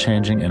how is it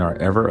changing in our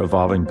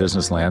ever-evolving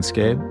business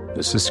landscape?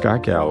 This is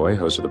Scott Galloway,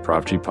 host of the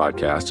Prop G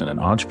podcast and an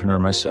entrepreneur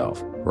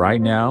myself.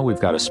 Right now, we've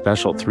got a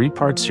special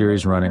 3-part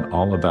series running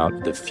all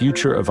about the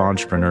future of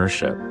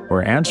entrepreneurship.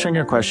 We're answering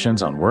your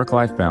questions on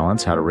work-life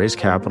balance, how to raise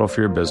capital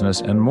for your business,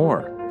 and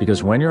more.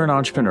 Because when you're an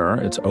entrepreneur,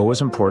 it's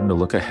always important to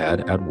look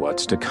ahead at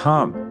what's to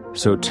come.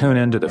 So tune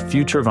in to the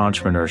Future of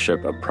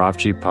Entrepreneurship, a Prop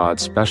G pod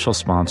special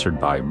sponsored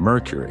by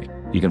Mercury.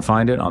 You can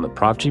find it on the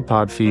Prop G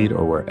Pod feed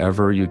or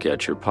wherever you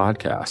get your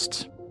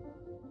podcasts.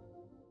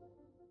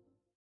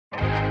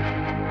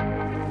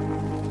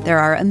 There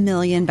are a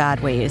million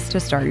bad ways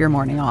to start your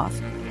morning off.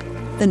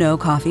 The no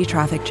coffee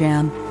traffic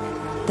jam,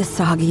 the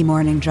soggy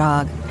morning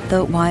jog,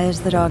 the why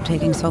is the dog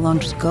taking so long,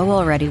 just go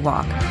already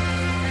walk.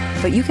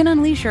 But you can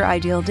unleash your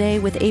ideal day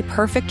with a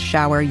perfect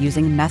shower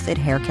using Method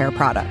hair care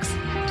products.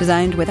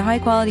 Designed with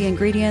high-quality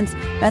ingredients,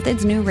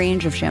 Method's new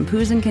range of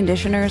shampoos and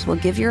conditioners will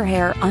give your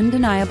hair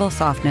undeniable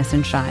softness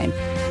and shine.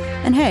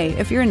 And hey,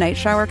 if you're a night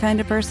shower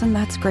kind of person,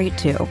 that's great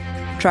too.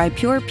 Try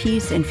Pure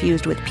Peace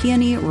infused with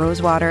peony,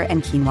 rosewater,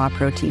 and quinoa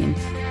protein.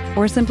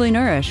 Or Simply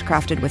Nourish,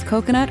 crafted with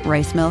coconut,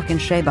 rice milk,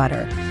 and shea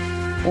butter.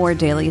 Or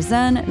Daily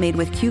Zen, made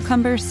with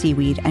cucumber,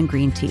 seaweed, and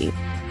green tea.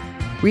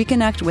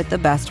 Reconnect with the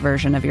best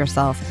version of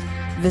yourself.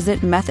 Visit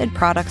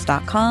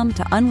methodproducts.com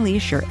to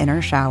unleash your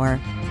inner shower.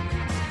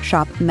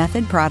 Shop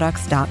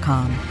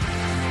methodproducts.com.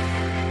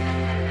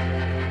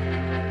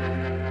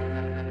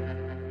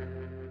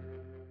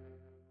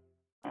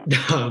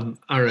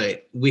 All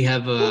right, we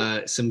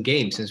have some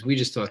games. Since we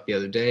just talked the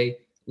other day,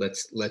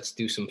 let's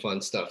do some fun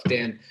stuff.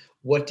 Dan,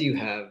 what do you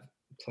have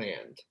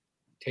planned?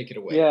 Take it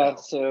away. Yeah,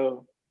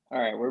 so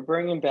all right, we're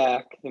bringing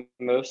back the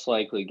most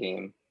likely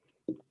game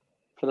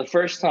for the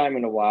first time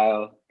in a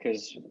while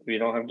because we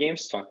don't have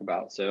games to talk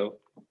about. So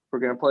we're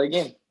gonna play a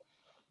game.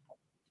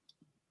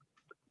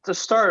 To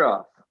start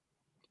off,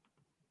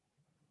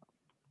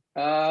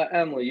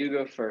 Emily, you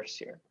go first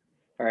here.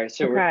 All right,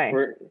 so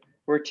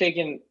we're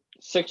taking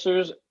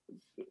Sixers.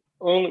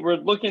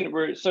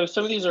 So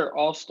some of these are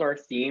all-star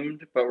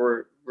themed, but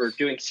we're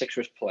doing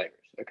Sixers players.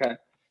 Okay.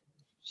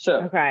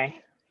 So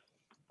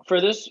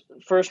for this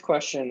first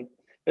question,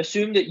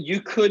 assume that you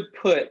could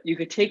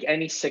take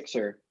any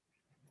Sixer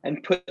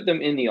and put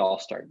them in the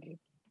All-Star game.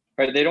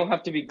 right? They don't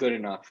have to be good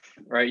enough,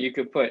 right? You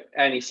could put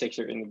any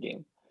Sixer in the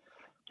game.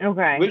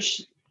 Okay.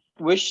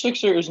 Which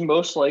Sixer is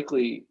most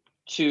likely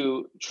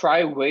to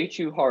try way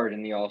too hard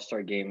in the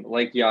All-Star game,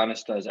 like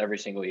Giannis does every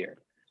single year?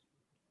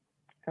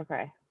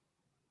 Okay.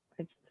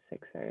 Which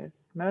Sixer is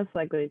most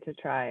likely to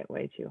try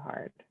way too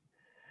hard?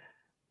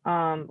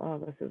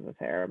 Oh, this is a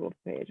terrible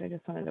page. I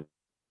just wanted to.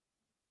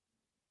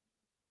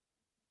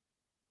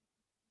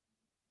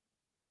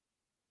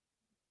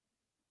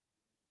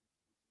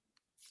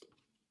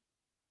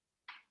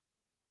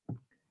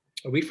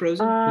 Are we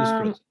frozen? Who's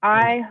frozen?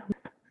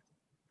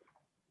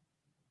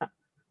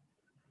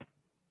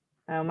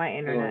 Oh, my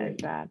internet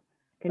is bad.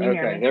 Can you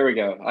hear me? Okay, there we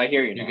go. I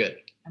hear you now. You're good.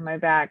 Am I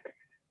back?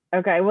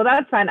 Okay, well,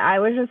 that's fine. I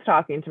was just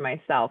talking to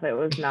myself. It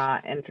was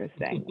not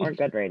interesting or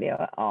good radio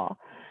at all.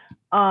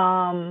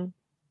 I'm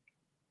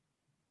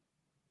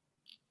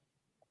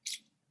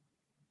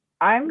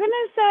going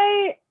to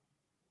say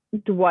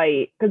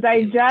Dwight, because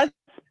I just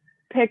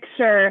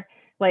picture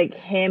like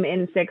him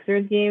in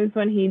Sixers games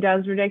when he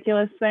does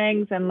ridiculous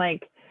things, and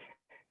like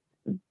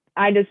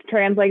I just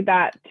translate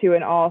that to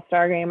an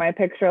all-star game. I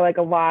picture like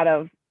a lot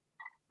of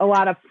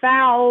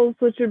fouls,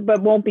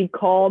 but won't be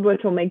called,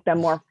 which will make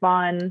them more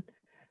fun.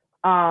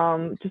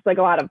 Just like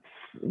a lot of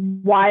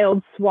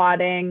wild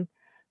swatting,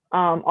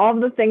 all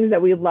of the things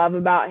that we love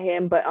about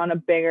him, but on a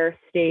bigger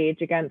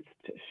stage against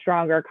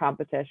stronger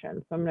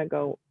competition. So I'm gonna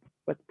go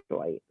with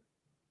Dwight.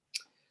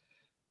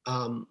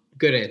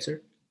 Good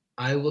answer.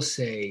 I will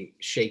say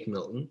Shake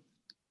Milton.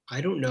 I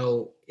don't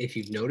know if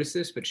you've noticed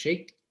this, but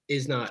Shake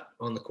is not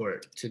on the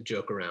court to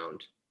joke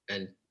around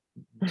and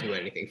do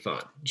anything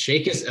fun.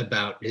 Shake is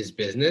about his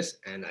business,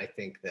 and I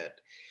think that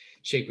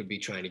Shake would be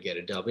trying to get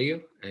a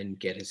W and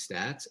get his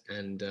stats.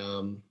 And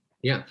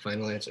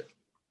final answer.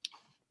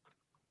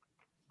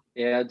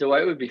 Yeah,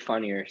 Dwight would be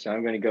funnier, so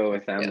I'm going to go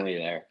with Emily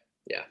there.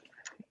 Yeah.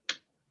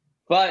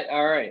 But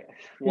all right.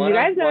 You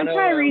guys know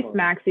Tyrese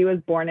Maxey was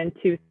born in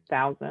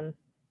 2000.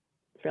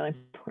 It's really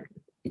important.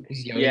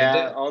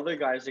 Yeah, all the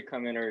guys that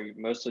come in are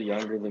mostly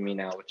younger than me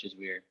now, which is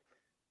weird.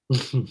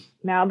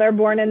 Now they're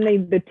born in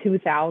the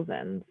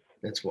 2000s.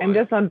 That's why. I'm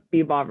just on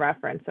B-Ball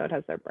reference, so it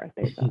has their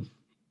birthdays up.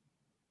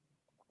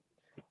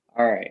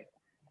 All right.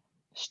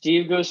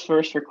 Steve goes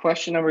first for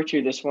question number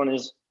 2. This one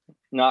is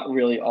not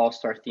really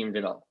all-star themed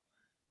at all.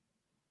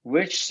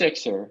 Which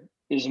Sixer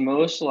is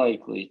most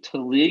likely to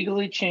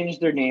legally change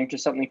their name to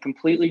something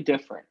completely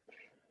different?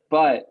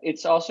 But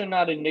it's also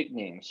not a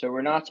nickname. So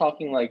we're not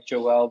talking like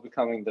Joel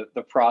becoming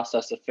the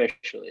process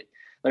officially.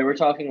 Like we're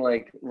talking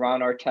like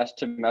Ron Artest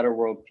to Meta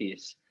World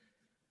Peace.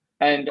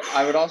 And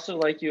I would also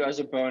like you as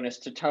a bonus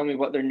to tell me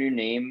what their new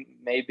name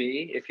may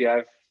be. If you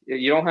have,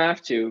 you don't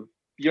have to,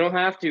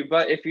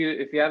 but if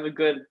you have a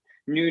good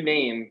new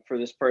name for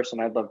this person,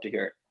 I'd love to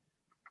hear it.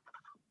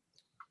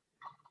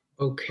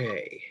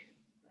 Okay.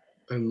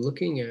 I'm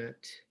looking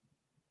at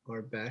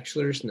our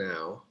bachelors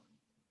now.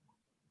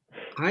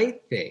 I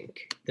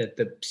think that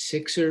the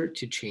Sixer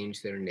to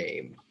change their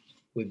name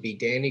would be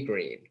Danny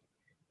Green,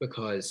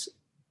 because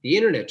the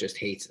internet just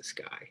hates this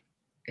guy.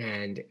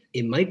 And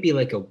it might be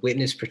like a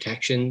witness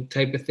protection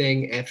type of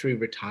thing. After he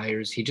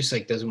retires, he just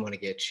like doesn't want to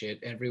get shit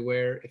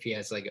everywhere if he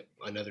has like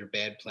another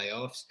bad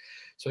playoffs.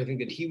 So I think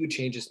that he would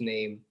change his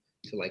name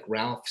to like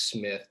Ralph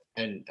Smith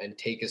and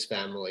take his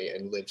family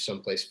and live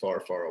someplace far,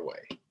 far away.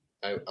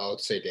 I'll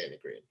say Danny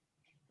Green.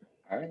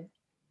 All right.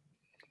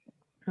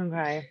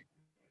 Okay.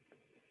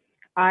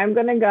 I'm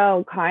going to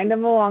go kind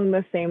of along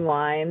the same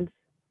lines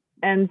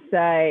and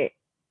say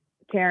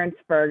Terrence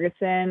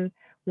Ferguson.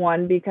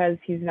 One, because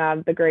he's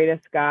not the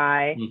greatest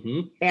guy,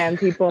 and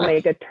people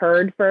make a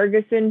turd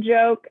Ferguson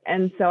joke.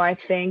 And so I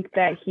think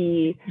that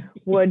he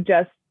would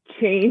just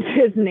change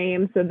his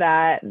name so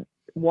that,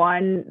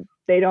 one,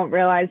 they don't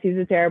realize he's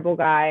a terrible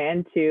guy,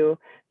 and two,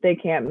 they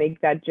can't make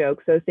that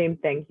joke. So same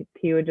thing.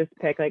 He would just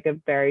pick like a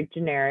very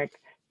generic,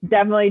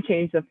 definitely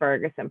change the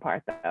Ferguson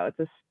part though.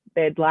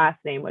 The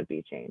last name would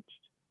be changed.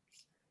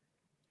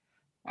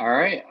 All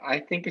right. I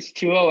think it's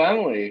 2-0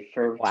 Emily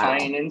for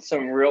tying in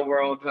some real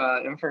world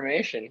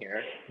information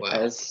here. Wow.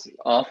 As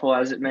awful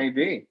as it may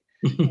be.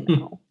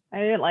 No, I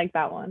didn't like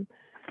that one.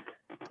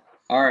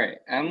 All right.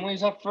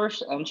 Emily's up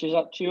first and she's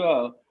up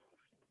 2-0.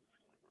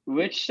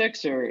 Which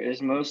Sixer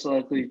is most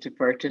likely to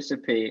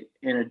participate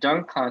in a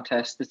dunk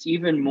contest that's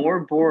even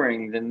more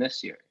boring than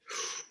this year?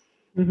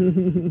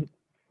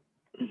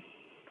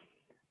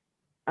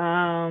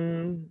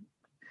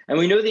 And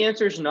we know the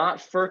answer is not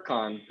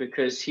Furkan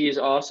because he is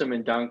awesome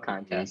in dunk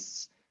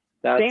contests.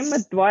 Same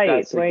with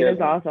Dwight. Dwight is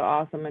also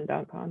awesome in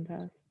dunk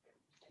contests.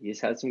 He's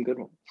had some good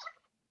ones.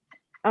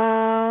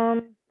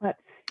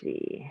 Let's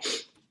see.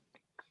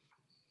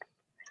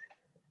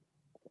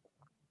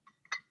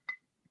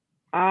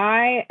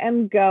 I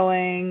am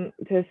going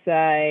to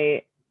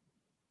say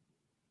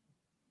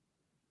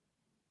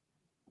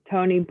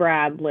Tony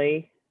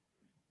Bradley,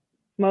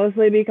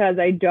 mostly because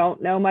I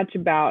don't know much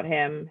about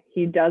him.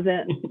 He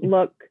doesn't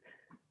look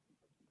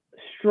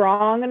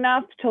strong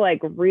enough to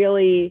like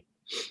really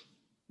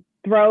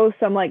throw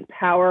some like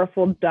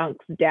powerful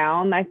dunks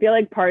down. I feel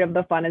like part of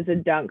the fun is a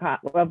dunk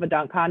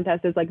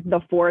contest is like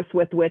the force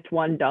with which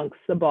one dunks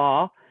the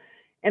ball.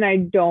 And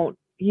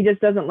he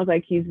just doesn't look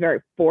like he's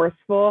very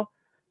forceful.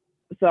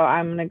 So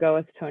I'm going to go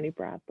with Tony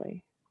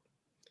Bradley.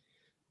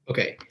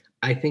 Okay.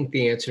 I think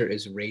the answer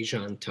is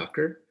Rajon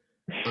Tucker.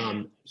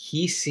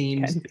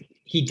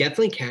 He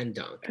definitely can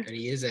dunk, and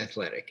he is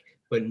athletic,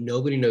 but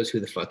nobody knows who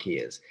the fuck he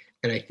is.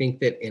 And I think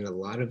that in a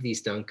lot of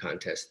these dunk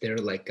contests, there are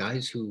like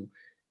guys who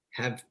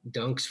have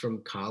dunks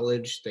from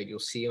college that you'll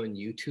see on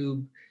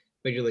YouTube,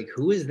 but you're like,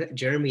 who is that?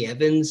 Jeremy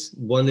Evans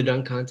won the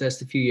dunk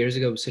contest a few years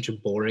ago. It was such a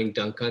boring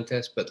dunk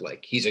contest, but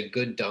like he's a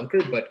good dunker,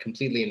 but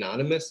completely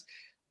anonymous.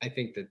 I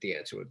think that the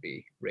answer would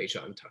be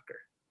Rajon Tucker,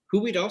 who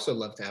we'd also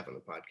love to have on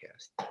the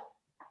podcast.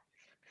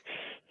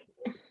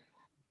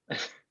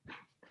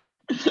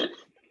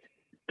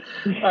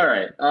 All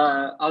right.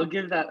 I'll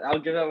give that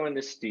one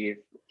to Steve.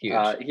 He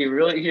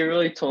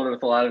really told it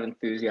with a lot of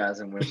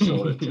enthusiasm when he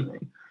sold it to me.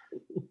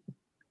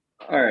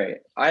 All right.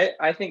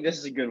 I think this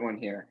is a good one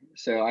here.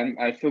 So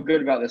I feel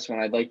good about this one.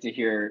 I'd like to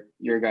hear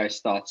your guys'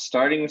 thoughts.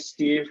 Starting with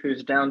Steve,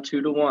 who's down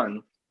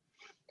 2-1.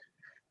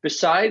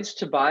 Besides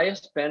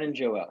Tobias, Ben, and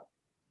Joel,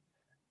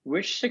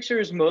 which Sixer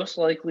is most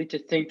likely to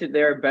think that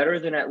they are better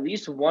than at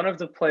least one of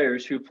the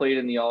players who played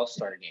in the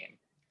All-Star game?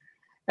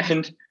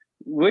 And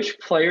which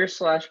players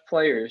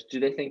do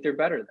they think they're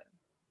better than?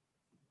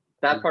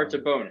 That part's a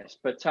bonus,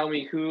 but tell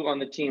me who on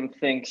the team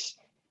thinks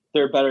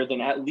they're better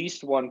than at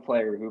least one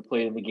player who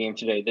played in the game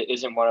today that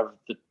isn't one of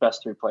the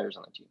best 3 players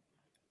on the team.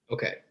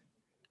 Okay.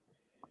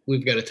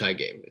 We've got a tie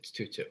game. It's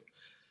 2-2.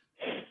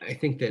 I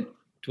think that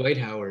Dwight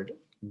Howard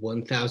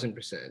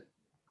 1,000%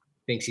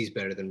 thinks he's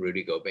better than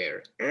Rudy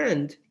Gobert,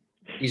 and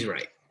he's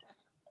right.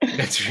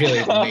 That's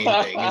really the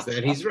main thing, is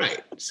that he's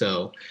right.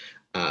 So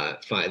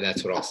fine,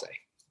 that's what I'll say.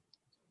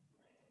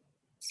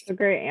 A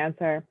great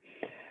answer.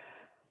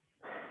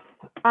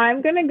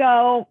 I'm going to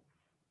go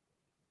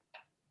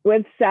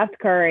with Seth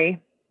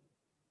Curry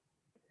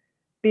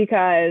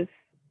because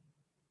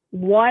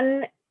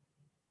one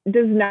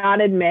does not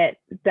admit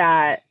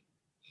that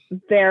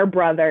their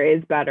brother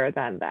is better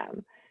than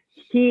them.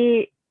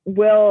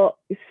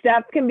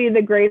 Steph can be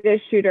the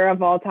greatest shooter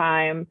of all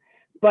time,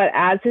 but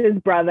as his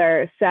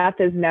brother, Seth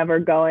is never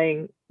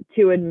going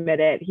to admit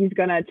it. He's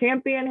going to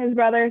champion his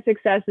brother's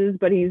successes,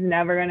 but he's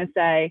never going to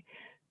say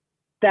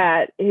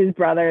that his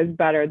brother is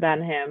better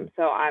than him.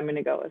 So I'm going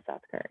to go with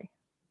Seth Curry.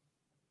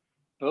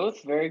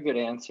 Both very good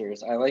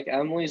answers. I like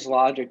Emily's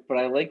logic, but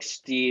I like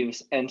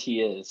Steve's, and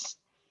he is.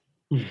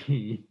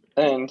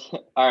 And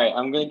all right,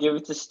 I'm going to give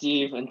it to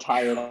Steve and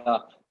tie it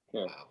up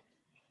here.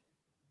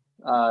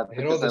 Wow. I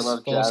had all this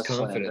false jazz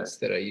confidence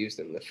that I used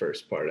in the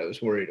first part. I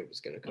was worried it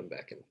was going to come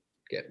back and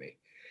get me.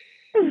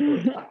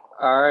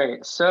 All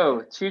right,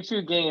 so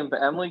 2-2 game,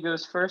 but Emily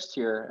goes first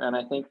here, and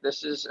I think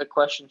this is a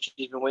question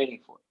she's been waiting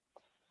for.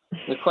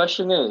 The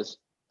question is,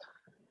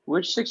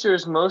 which Sixer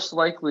is most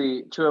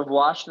likely to have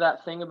watched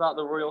that thing about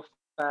the royal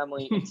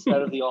family instead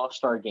of the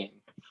All-Star game?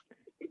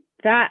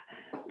 That,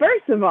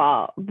 first of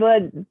all,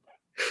 the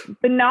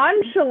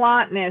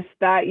nonchalantness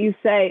that you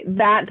say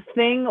that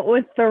thing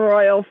with the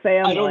royal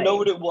family. I don't know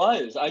what it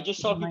was. I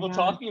just saw people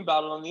talking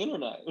about it on the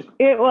internet.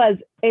 It was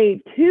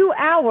a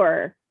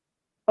 2-hour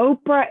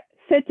Oprah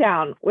sit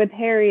down with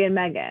Harry and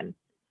Meghan.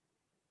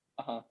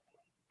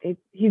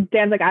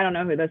 Dan's like, I don't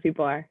know who those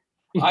people are.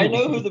 I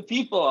know who the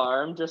people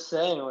are. I'm just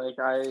saying, like,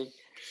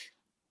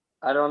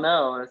 I don't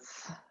know.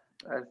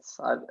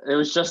 It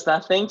was just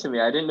that thing to me.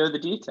 I didn't know the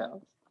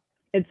details.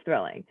 It's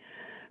thrilling.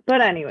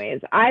 But anyways,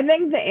 I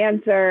think the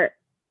answer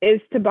is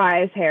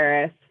Tobias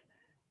Harris.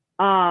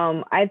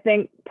 I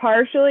think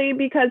partially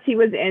because he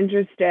was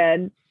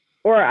interested,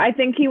 or I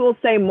think he will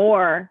say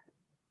more.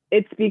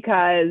 It's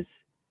because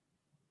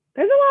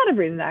there's a lot of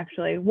reasons,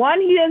 actually. One,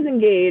 he is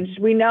engaged.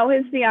 We know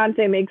his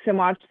fiance makes him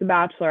watch The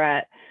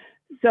Bachelorette.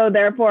 So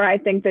therefore, I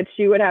think that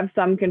she would have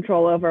some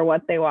control over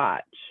what they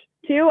watch.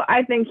 2,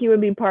 I think he would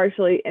be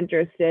partially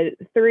interested.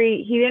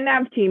 3, he didn't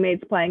have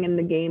teammates playing in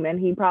the game, and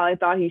he probably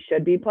thought he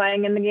should be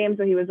playing in the game.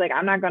 So he was like,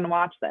 I'm not going to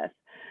watch this.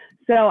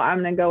 So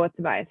I'm going to go with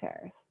Tobias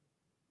Harris.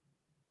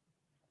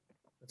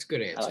 That's a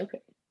good answer. I like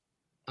it.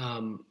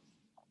 I'm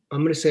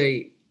going to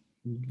say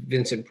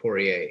Vincent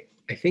Poirier.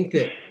 I think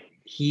that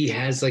he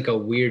has like a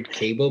weird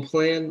cable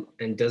plan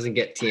and doesn't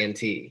get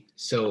TNT.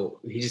 So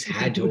he just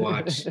had to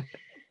watch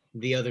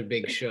the other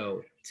big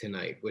show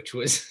tonight, which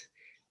was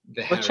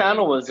what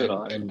channel was it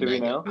on? Do we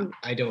know?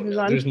 I don't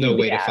know. There's no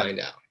way to find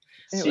out.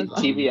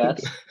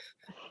 TBS.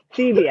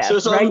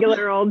 CBS, so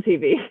regular old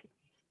TV.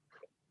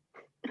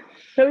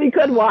 So he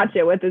could watch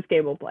it with his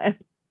cable plan.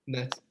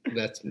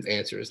 That's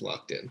answer is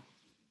locked in.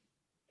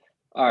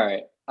 All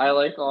right. I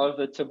like all of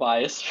the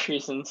Tobias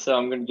reasons, so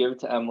I'm going to give it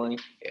to Emily.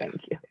 Thank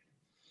you.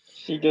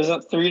 She goes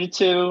up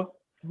 3-2.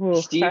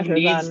 Steve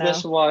needs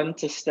this one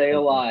to stay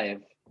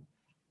alive.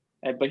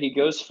 But he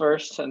goes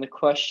first, and the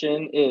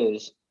question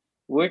is,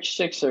 which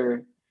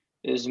Sixer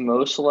is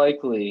most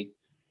likely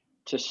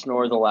to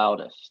snore the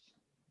loudest?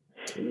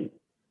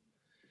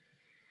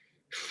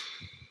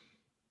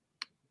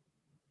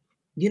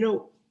 You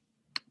know,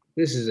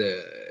 This is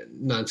a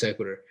non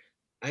sequitur.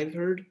 I've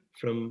heard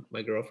from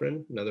my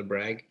girlfriend, another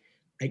brag.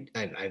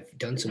 I've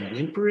done some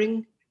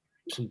whimpering,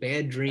 some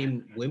bad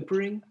dream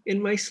whimpering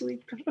in my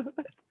sleep.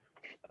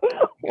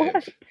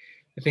 What?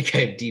 I think I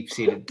have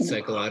deep-seated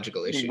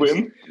psychological issues.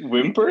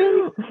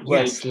 Whimpering?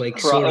 Yes, like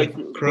sort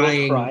of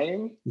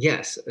crying.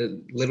 Yes,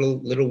 little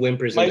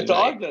whimpers. My in the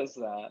dog night. does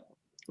that.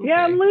 Okay.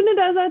 Yeah, Luna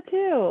does that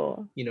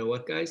too. You know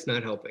what, guys?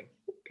 Not helping.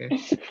 Okay.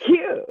 It's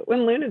cute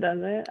when Luna does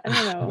it.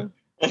 I don't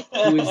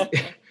know.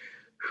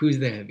 Who's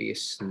the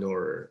heaviest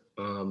snorer?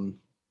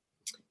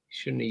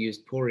 Shouldn't have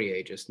used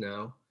Poirier just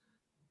now.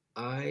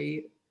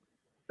 I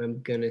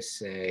am gonna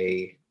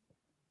say,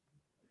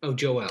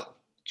 Joel.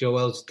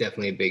 Joel's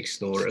definitely a big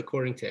snorer.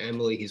 According to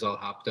Emily, he's all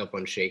hopped up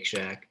on Shake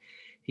Shack.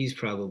 He's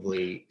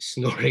probably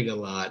snoring a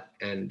lot,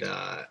 and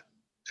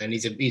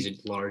he's a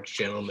large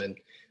gentleman.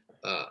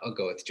 I'll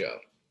go with Joe.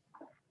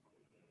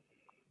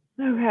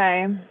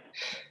 Okay.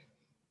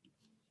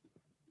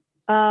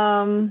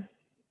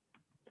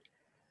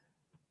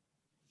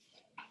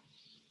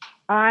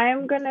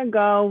 I'm gonna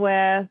go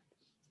with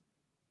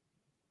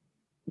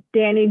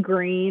Danny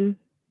Green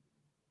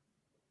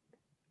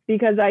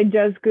because I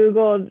just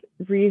Googled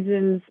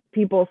reasons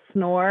people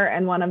snore,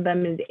 and one of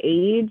them is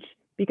age.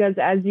 Because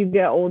as you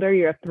get older,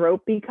 your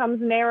throat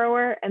becomes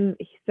narrower, and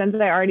since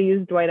I already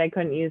used Dwight, I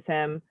couldn't use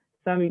him,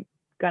 so I'm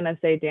gonna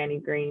say Danny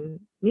Green.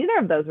 Neither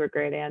of those were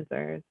great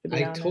answers, to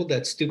be honest. Told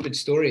that stupid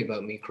story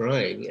about me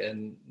crying,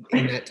 and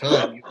in that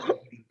time, you can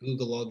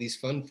Google all these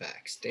fun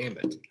facts. Damn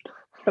it.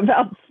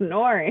 About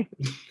snoring.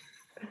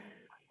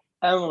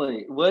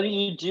 Emily, what do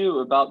you do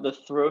about the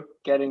throat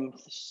getting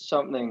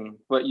something?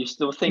 What you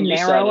still think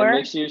narrower?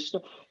 You said it makes you.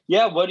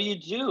 Yeah, what do you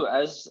do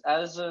as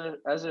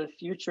a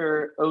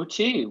future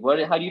OT?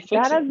 How do you fix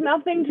it? That has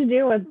nothing to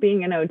do with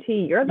being an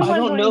OT. You're the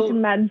one going to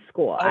med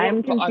school.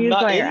 I'm confused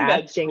why you're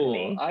asking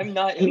me. I'm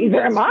not in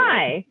Neither am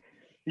I.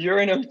 You're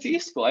in OT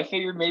school. I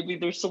figured maybe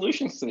there's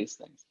solutions to these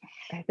things.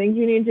 I think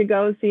you need to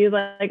go see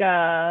like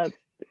a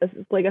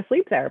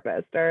sleep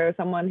therapist or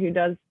someone who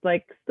does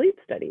like sleep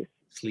studies.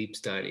 Sleep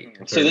study.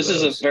 So this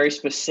is a very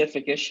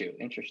specific issue.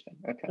 Interesting.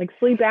 Okay. Like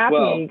sleep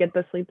apnea, you get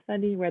the sleep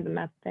study where the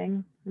meth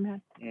thing.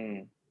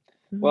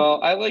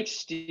 Well, I like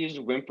Steve's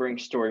whimpering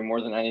story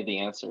more than any of the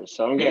answers,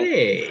 so I'm gonna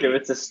give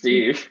it to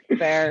Steve.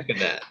 Fair. Look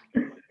at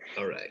that.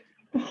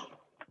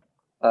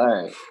 All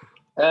right.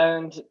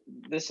 And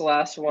this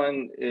last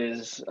one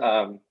is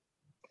I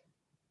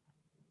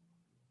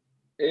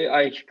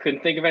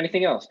couldn't think of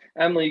anything else.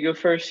 Emily, you go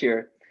first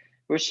here.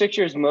 Which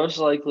Sixer is most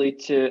likely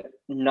to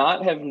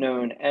not have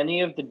known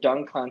any of the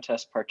dunk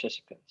contest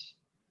participants?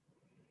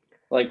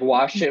 Like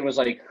watched it and was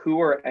like,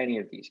 who are any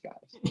of these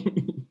guys?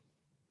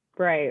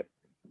 Right.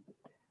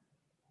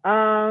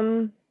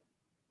 I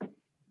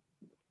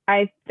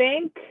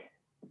think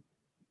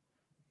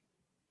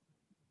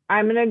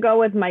I'm gonna go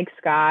with Mike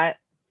Scott.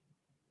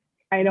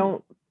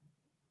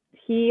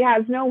 He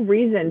has no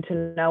reason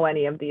to know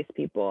any of these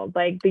people.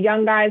 Like the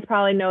young guys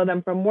probably know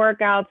them from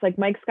workouts. Like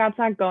Mike Scott's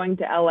not going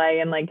to LA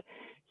and like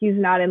he's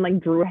not in like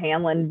Drew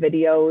Hanlon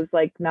videos.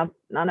 Like none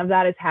of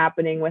that is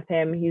happening with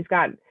him. He's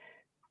got,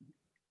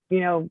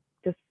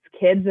 just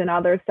kids and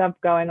other stuff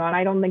going on.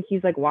 I don't think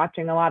he's like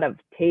watching a lot of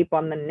tape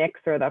on the Knicks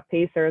or the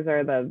Pacers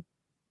or the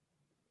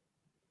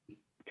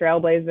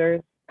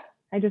Trailblazers.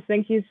 I just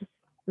think he's just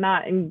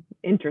not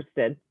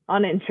uninterested.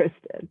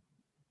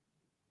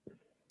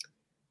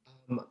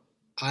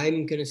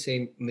 I'm going to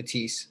say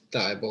Matisse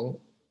Thybulle.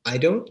 I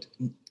don't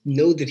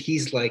know that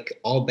he's like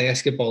all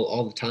basketball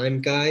all the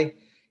time guy.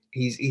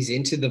 He's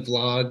into the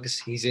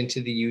vlogs. He's into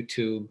the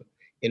YouTube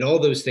and all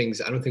those things.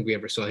 I don't think we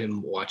ever saw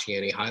him watching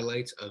any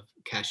highlights of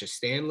Cassius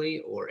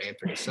Stanley or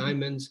Anthony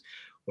Simons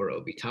or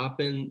Obi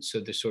Toppin. So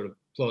there's sort of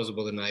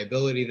plausible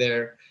deniability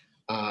there.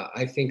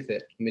 I think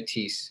that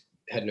Matisse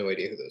had no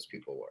idea who those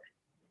people were.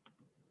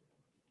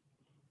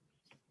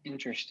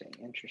 Interesting.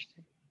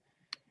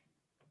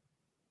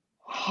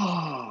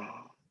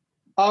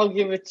 I'll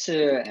give it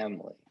to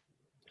Emily.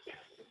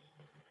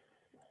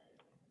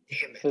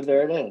 Damn it. So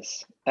there it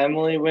is.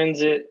 Emily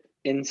wins it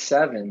in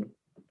 7.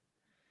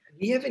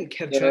 We haven't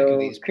kept track of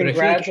these.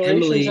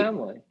 Congratulations, but I feel like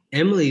Emily.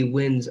 Emily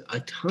wins a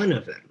ton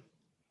of them.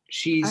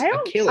 She's a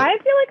killer. I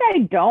feel like I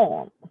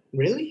don't.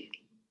 Really?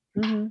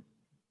 Mm-hmm.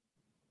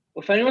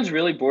 Well, if anyone's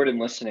really bored and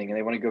listening and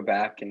they want to go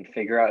back and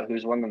figure out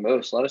who's won the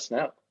most, let us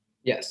know.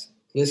 Yes.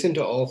 Listen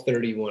to all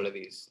 31 of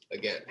these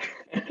again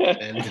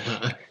and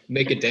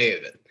make a day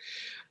of it.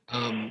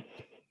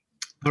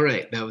 All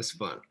right. That was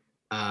fun.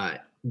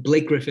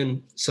 Blake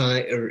Griffin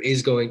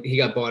he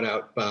got bought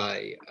out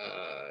by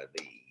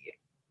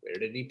where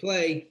did he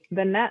play?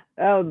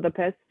 The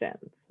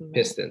Pistons.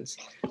 Pistons.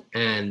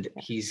 And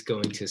he's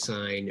going to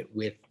sign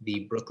with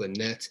the Brooklyn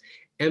Nets.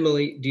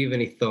 Emily, do you have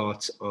any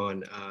thoughts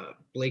on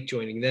Blake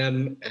joining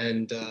them?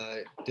 And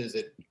does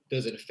it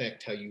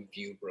affect how you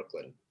view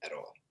Brooklyn at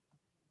all?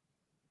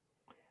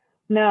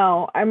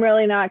 No, I'm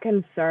really not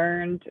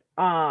concerned.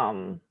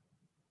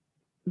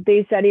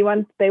 they said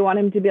they want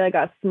him to be like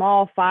a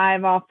small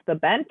 5 off the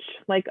bench.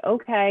 Like,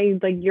 okay,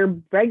 like your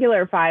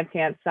regular 5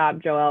 can't stop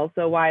Joel,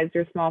 so why is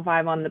your small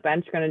 5 on the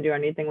bench going to do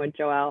anything with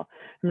Joel?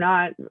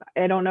 I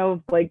don't know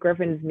if Blake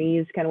Griffin's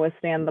knees can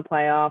withstand the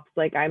playoffs.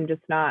 Like, I'm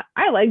just not.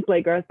 I like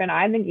Blake Griffin.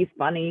 I think he's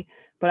funny,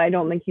 but I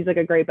don't think he's like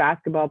a great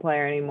basketball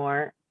player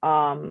anymore.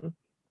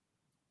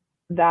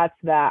 That's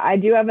that. I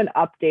do have an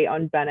update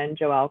on Ben and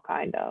Joel,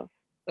 kind of.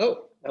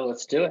 Oh,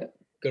 let's do it.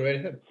 Go right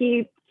ahead.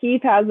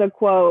 Keith has a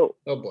quote.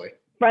 Oh boy.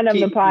 Friend of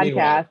the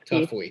podcast.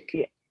 Tough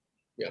week.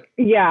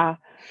 Yeah.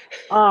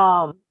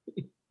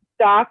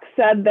 Doc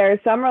said there's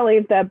some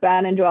relief that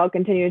Ben and Joel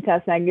continue to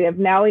test negative.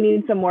 Now we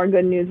need some more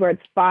good news where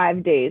it's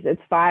 5 days.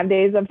 It's 5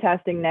 days of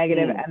testing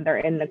negative and they're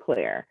in the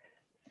clear.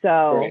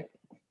 So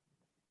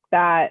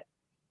that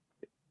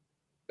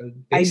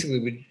basically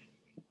would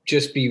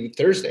just be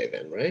Thursday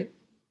then, right?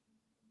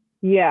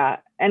 Yeah.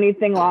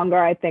 Anything longer,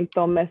 I think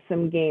they'll miss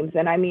some games.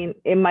 And I mean,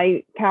 it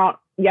might count.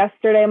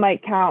 Yesterday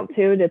might count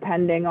too,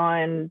 depending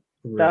on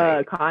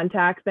the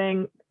contact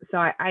thing. So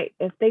I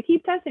if they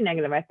keep testing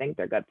negative, I think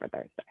they're good for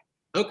Thursday.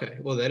 Okay,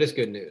 well that is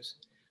good news.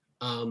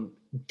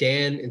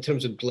 Dan, in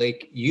terms of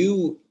Blake,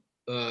 you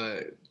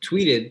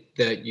tweeted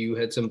that you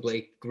had some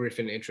Blake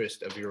Griffin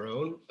interest of your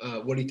own.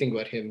 What do you think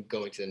about him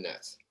going to the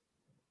Nets?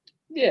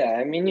 Yeah,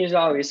 I mean, he's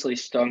obviously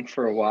stunk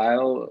for a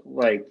while,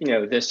 like,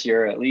 this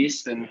year at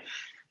least, and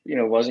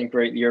wasn't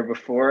great the year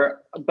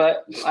before.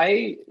 But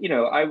I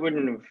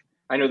wouldn't have.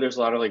 I know there's a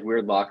lot of like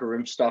weird locker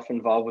room stuff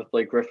involved with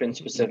Blake Griffin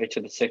specific to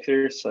the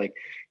Sixers. Like,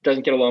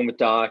 doesn't get along with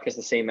Doc, has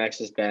the same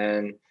ex as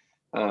Ben,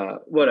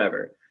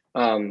 whatever.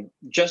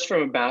 Just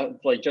from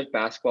just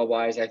basketball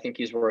wise, I think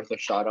he's worth a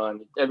shot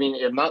on. I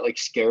mean, I'm not like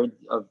scared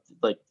of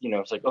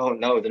it's like, oh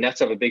no, the Nets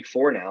have a big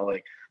 4 now.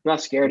 Like, I'm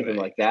not scared of him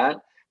like that.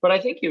 But I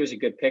think he was a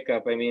good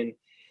pickup. I mean,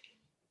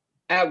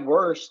 at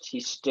worst, he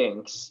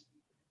stinks.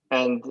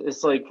 And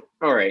it's like,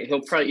 all right,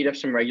 he'll probably eat up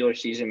some regular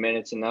season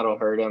minutes and that'll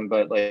hurt him.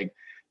 But like,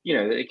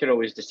 they could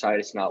always decide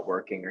it's not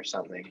working or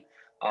something.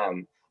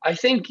 I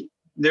think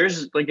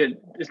there's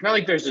it's not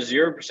like there's a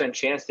 0%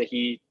 chance that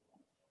he,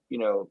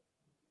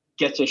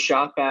 gets a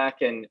shot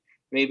back and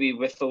maybe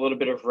with a little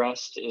bit of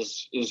rest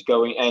is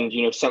going and,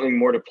 something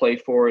more to play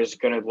for is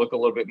going to look a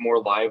little bit more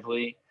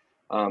lively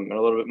and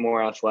a little bit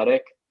more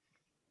athletic.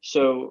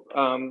 So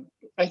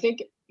I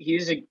think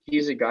he's a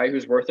guy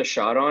who's worth a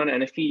shot on.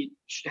 And if he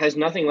has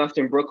nothing left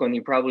in Brooklyn, he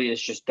probably is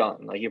just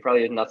done. Like, he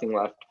probably has nothing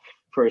left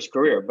for his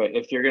career. But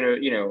if you're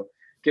going to,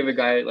 give a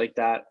guy like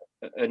that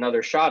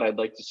another shot, I'd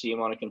like to see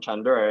him on a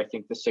contender. I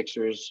think the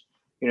Sixers,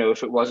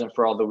 if it wasn't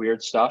for all the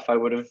weird stuff, I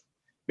would have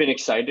been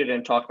excited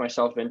and talked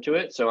myself into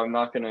it. So I'm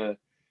not going to,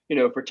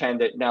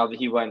 pretend that now that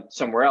he went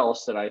somewhere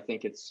else that I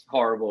think it's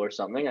horrible or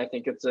something. I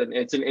think it's an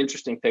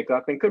interesting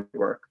pickup and could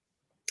work.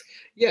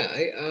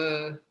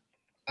 Yeah,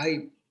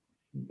 I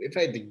if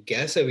I had to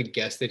guess, I would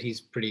guess that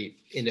he's pretty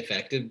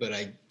ineffective, but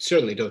I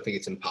certainly don't think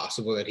it's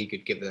impossible that he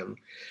could give them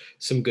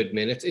some good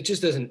minutes. It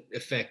just doesn't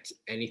affect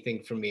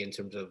anything for me in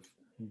terms of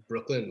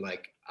Brooklyn.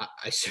 Like,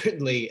 I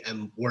certainly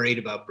am worried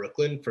about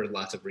Brooklyn for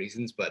lots of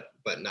reasons, but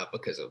not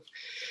because of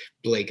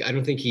Blake. I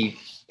don't think he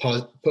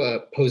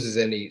poses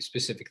any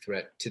specific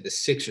threat to the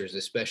Sixers,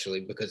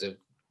 especially because of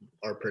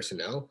our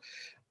personnel.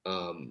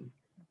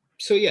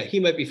 So yeah, he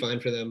might be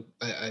fine for them.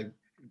 I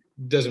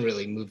doesn't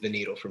really move the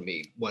needle for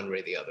me one way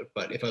or the other.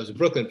 But if I was a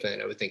Brooklyn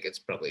fan, I would think it's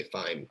probably a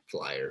fine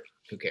flyer.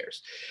 Who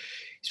cares?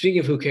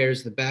 Speaking of who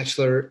cares, The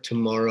Bachelor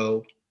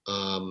tomorrow.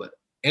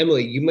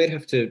 Emily, you might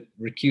have to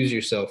recuse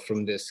yourself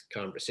from this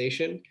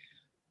conversation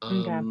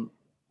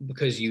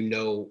because you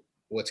know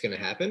what's going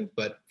to happen,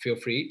 but feel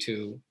free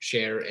to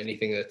share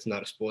anything that's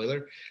not a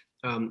spoiler.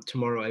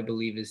 Tomorrow, I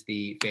believe, is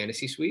the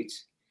fantasy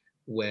suites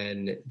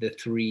when the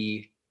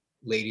 3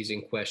 ladies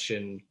in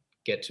question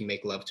get to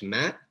make love to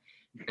Matt.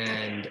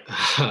 And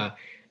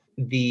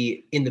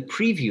in the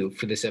preview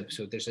for this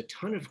episode, there's a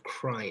ton of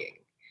crying.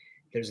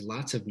 There's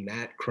lots of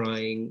Matt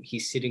crying.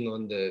 He's sitting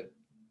on the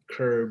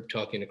curb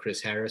talking to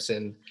Chris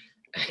Harrison,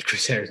 and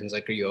Chris Harrison's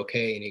like, "Are you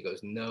okay?" And he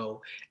goes,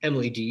 "No."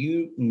 Emily, do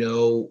you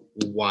know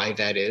why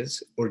that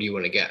is, or do you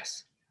want to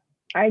guess?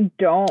 I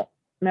don't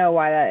know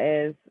why that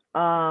is.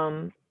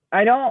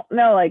 I don't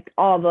know like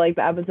all the like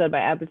the episode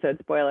by episode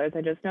spoilers.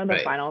 I just know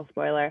the final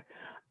spoiler.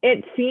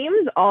 It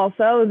seems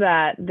also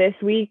that this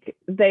week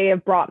they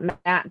have brought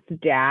Matt's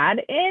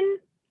dad in.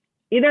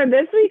 Either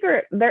this week or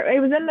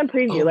it was in the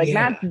preview.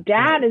 Matt's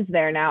dad is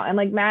there now. And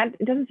like Matt,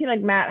 it doesn't seem like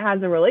Matt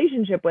has a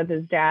relationship with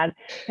his dad.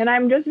 And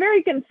I'm just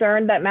very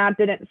concerned that Matt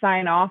didn't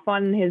sign off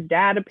on his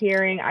dad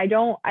appearing. I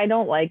don't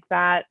like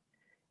that.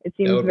 It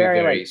seems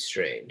very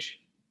strange.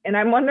 And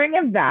I'm wondering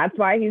if that's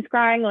why he's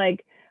crying.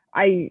 Like,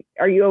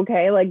 are you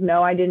okay? Like,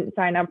 no, I didn't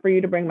sign up for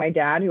you to bring my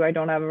dad, who I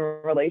don't have a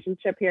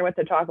relationship here with,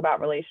 to talk about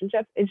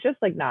relationships. It's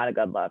just like not a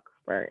good look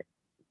for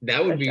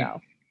that's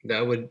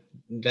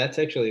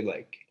actually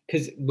like,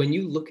 because when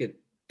you look at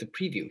the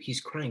preview, he's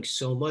crying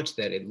so much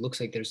that it looks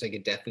like there's like a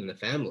death in the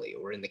family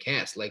or in the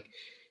cast. Like,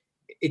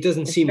 it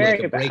doesn't seem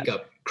like a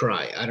breakup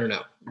cry. I don't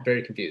know. I'm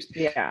very confused.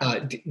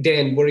 Yeah.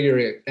 Dan, what are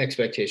your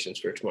expectations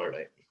for tomorrow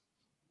night?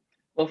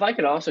 Well, if I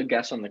could also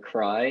guess on the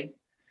cry.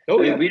 Oh,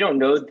 I mean, we don't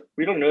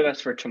know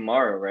that's for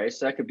tomorrow, right?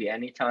 So that could be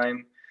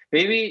anytime.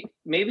 Maybe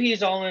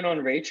he's all in on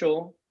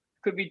Rachel.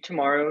 Could be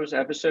tomorrow's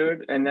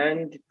episode. And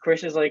then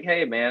Chris is like,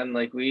 hey man,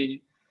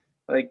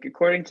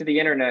 according to the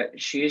internet,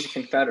 she's a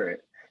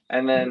Confederate.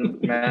 And then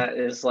Matt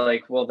is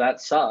like, well, that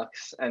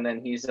sucks. And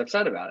then he's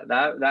upset about it.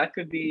 That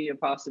could be a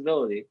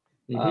possibility.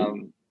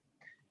 Mm-hmm.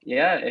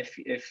 Yeah,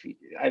 if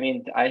I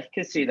mean, I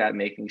could see that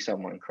making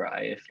someone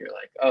cry if you're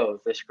like,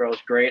 oh, this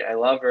girl's great, I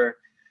love her.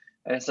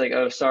 And it's like,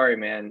 oh, sorry,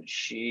 man,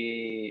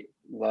 she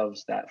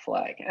loves that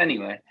flag.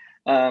 Anyway,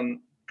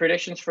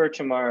 predictions for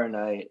tomorrow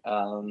night.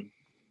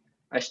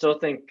 I still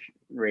think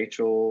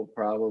Rachel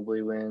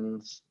probably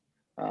wins.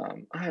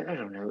 I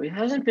don't know. It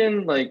hasn't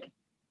been like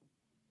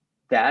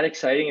that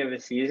exciting of a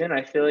season.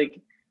 I feel like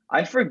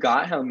I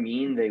forgot how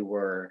mean they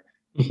were.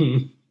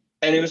 Mm-hmm.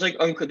 And it was like,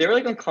 they were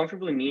like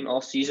uncomfortably mean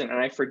all season. And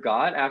I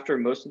forgot after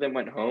most of them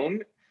went home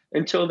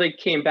until they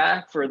came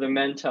back for the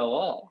men tell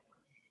all.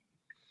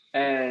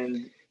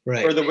 And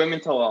right. Or the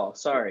women tell all,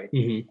 sorry.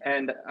 Mm-hmm.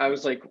 And I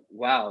was like,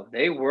 wow,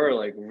 they were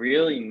like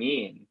really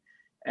mean.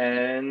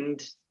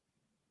 And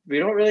we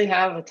don't really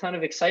have a ton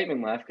of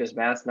excitement left because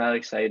Matt's not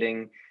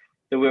exciting.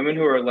 The women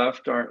who are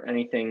left aren't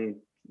anything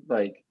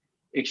like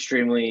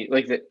extremely,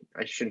 like that.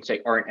 I shouldn't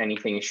say aren't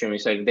anything extremely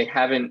exciting. They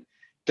haven't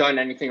done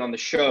anything on the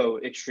show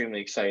extremely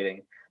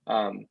exciting.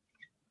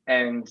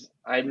 And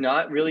I'm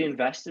not really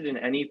invested in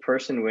any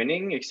person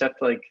winning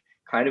except like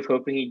kind of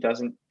hoping he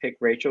doesn't pick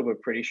Rachel,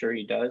 but pretty sure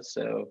he does.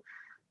 So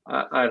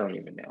I don't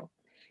even know.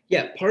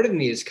 Yeah, part of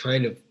me is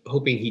kind of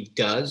hoping he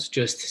does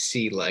just to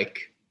see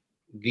like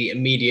the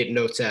immediate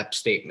notes app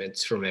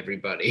statements from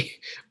everybody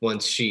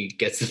once she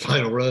gets the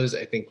final rose.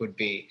 I think would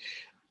be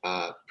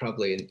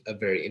probably a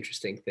very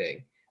interesting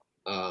thing.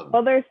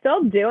 Well, they're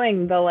still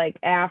doing the like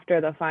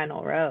after the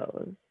final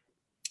rose.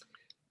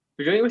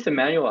 We're doing it with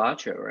Emmanuel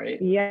Acho,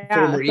 right? Yeah,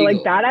 so Eagle.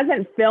 Like that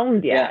hasn't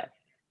filmed yet.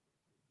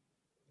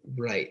 Yeah.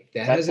 Right.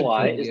 That's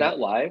live. Is that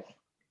live?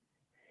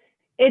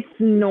 It's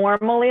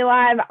normally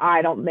live.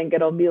 I don't think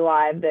it'll be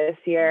live this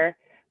year,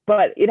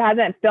 but it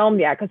hasn't filmed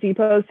yet because he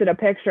posted a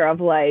picture of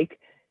like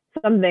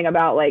something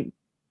about like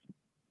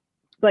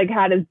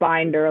had his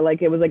binder,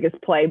 like it was like his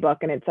playbook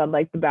and it said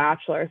like The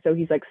Bachelor. So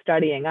he's like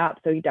studying up.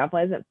 So he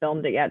definitely hasn't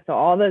filmed it yet. So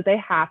all this, they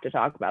have to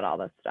talk about all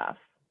this stuff.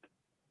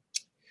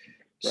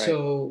 Right.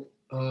 So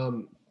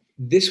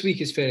this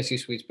week is Fantasy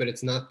Suites, but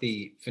it's not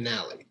the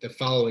finale. The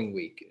following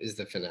week is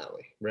the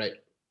finale, right?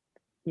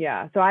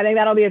 Yeah. So I think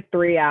that'll be a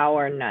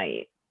 3-hour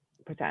night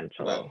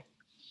potentially.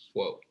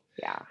 Whoa.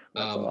 Yeah.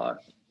 That's a lot.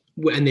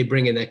 And they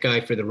bring in that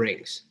guy for the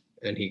rings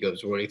and he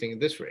goes, what do you think of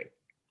this ring?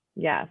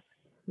 Yes.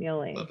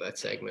 Neely. Love that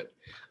segment.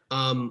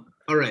 All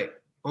right.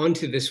 On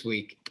to this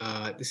week.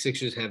 The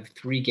Sixers have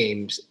 3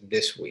 games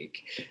this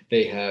week.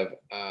 They have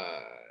a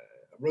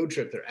road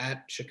trip. They're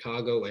at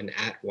Chicago and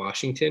at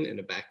Washington in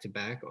a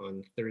back-to-back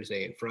on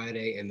Thursday and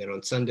Friday. And then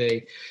on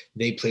Sunday,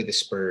 they play the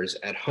Spurs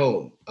at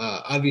home.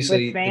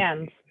 Obviously. With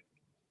fans.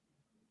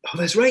 Oh,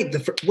 that's right.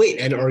 Wait,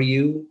 and are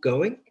you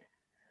going?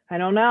 I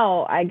don't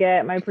know. I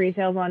get my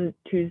pre-sales on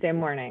Tuesday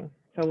morning.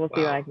 So we'll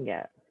see what I can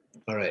get.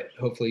 All right.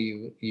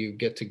 Hopefully you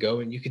get to go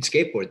and you can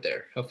skateboard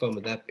there. How fun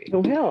would that be? I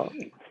will.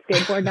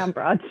 Skateboard down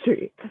Broad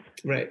Street.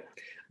 Right.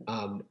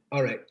 All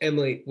right.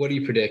 Emily, what do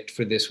you predict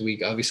for this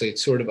week? Obviously,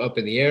 it's sort of up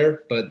in the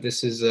air, but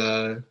this is,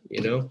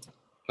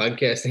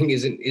 podcasting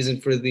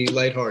isn't for the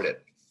lighthearted.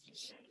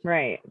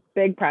 Right.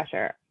 Big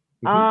pressure.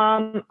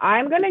 Mm-hmm.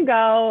 I'm going to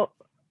go.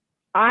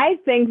 I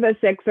think the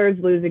Sixers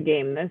lose a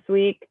game this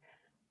week,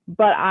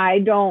 but I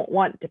don't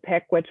want to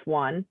pick which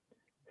one.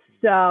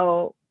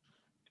 So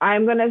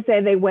I'm going to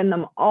say they win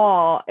them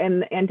all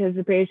in the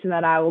anticipation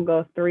that I will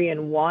go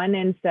 3-1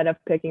 instead of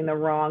picking the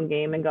wrong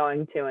game and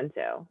going 2-2.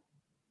 So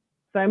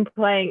I'm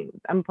playing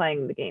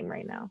the game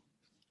right now.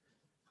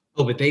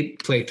 Oh, but they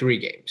play 3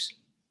 games.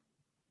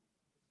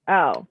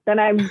 Oh, then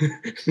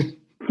instead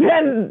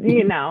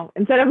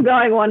of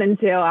going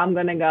 1-2, I'm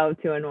going to go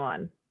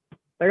 2-1.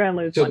 They're going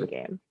to lose one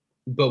game.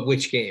 But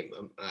which game?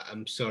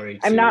 I'm sorry.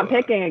 I'm not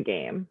picking a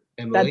game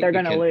Emily, that they're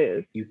going to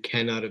lose. You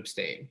cannot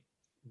abstain.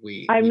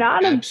 I'm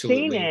not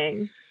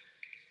abstaining.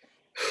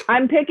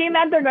 I'm picking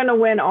that they're going to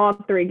win all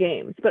 3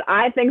 games, but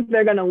I think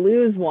they're going to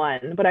lose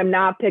one, but I'm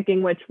not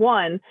picking which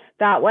one.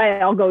 That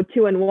way I'll go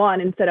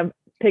 2-1 instead of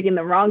picking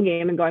the wrong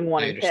game and going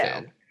 1-2. I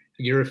understand.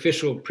 Your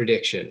official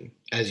prediction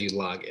as you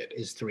log it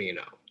is 3-0.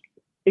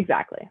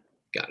 Exactly.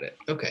 Got it.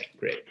 Okay,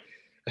 great.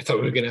 I thought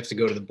we were going to have to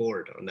go to the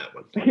board on that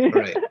one. All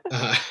right.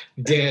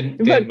 Dan.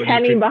 Put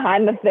Kenny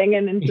behind the thing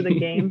and into the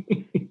game.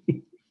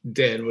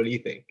 Dan, what do you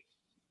think?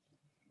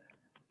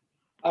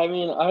 I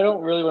mean, I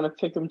don't really want to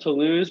pick them to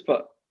lose,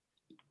 but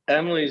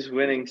Emily's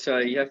winning, so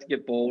you have to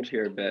get bold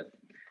here a bit.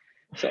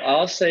 So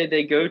I'll say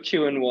they go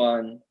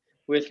 2-1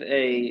 with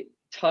a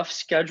tough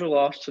schedule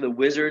loss to the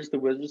Wizards. The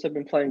Wizards have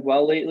been playing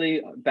well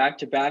lately.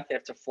 Back-to-back, they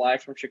have to fly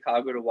from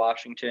Chicago to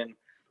Washington.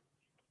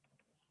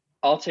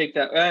 I'll take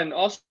that. And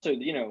also,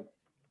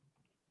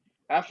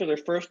 after their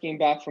first game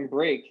back from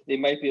break, they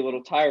might be a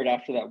little tired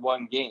after that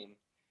one game.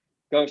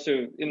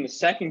 So in the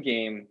second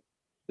game,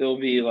 they'll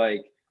be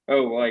like,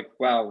 oh, like,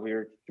 wow,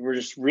 we're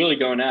just really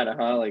going at it,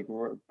 huh? Like,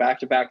 we're back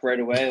to back right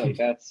away. Like,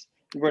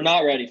 we're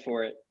not ready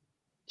for it.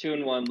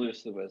 2-1,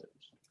 lose to the Wizards.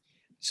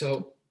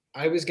 So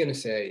I was going to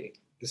say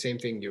the same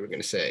thing you were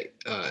going to say.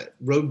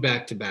 Road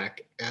back to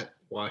back at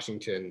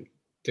Washington,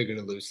 they're going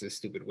to lose to the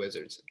stupid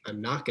Wizards.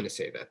 I'm not going to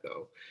say that,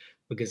 though,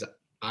 because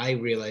I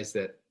realize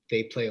that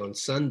they play on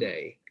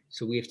Sunday.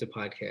 So we have to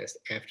podcast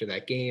after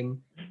that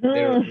game.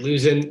 They are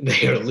losing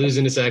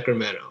to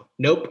Sacramento.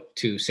 Nope,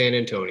 to San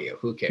Antonio.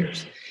 Who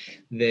cares?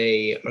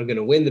 They are going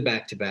to win the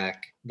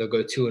back-to-back. They'll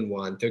go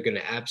 2-1. They're going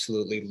to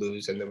absolutely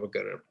lose, and then we're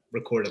going to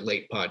record a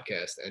late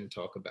podcast and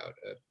talk about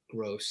a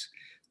gross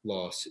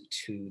loss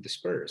to the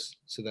Spurs.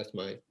 So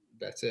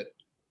that's it.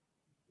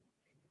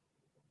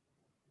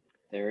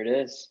 There it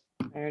is.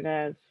 There it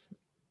is.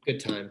 Good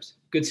times.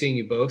 Good seeing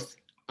you both.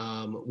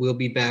 We'll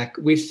be back.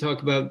 We have to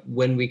talk about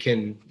when we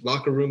can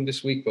locker room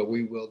this week, but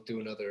we will do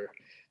another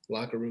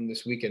locker room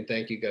this week. And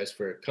thank you guys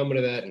for coming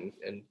to that and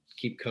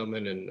keep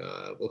coming, and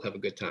we'll have a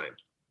good time.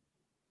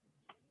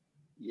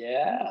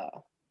 Yeah.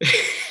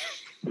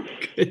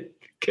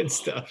 Good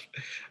stuff.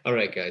 All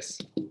right, guys.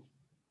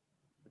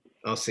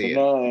 I'll see you.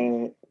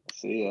 Good night.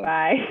 See ya.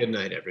 Bye. Good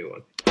night,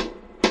 everyone.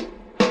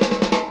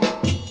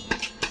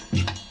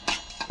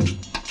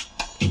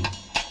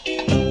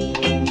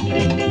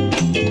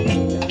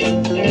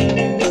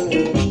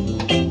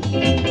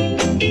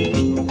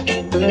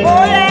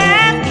 Oh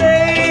yeah,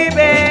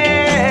 baby,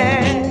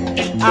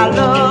 I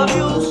love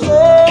you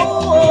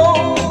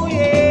so,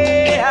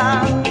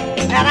 yeah.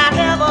 And I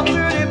never,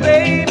 pretty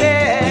baby,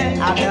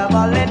 I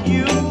never let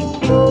you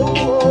go.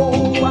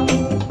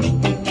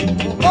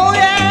 Oh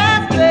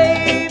yeah,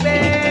 baby,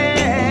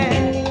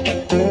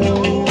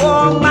 you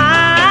are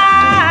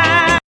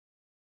mine.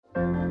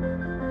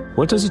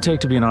 What does it take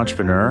to be an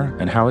entrepreneur,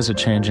 and how is it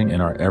changing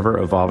in our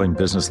ever-evolving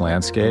business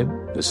landscape?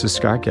 This is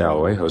Scott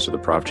Galloway, host of the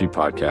Prop G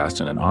podcast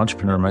and an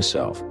entrepreneur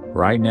myself.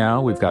 Right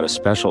now, we've got a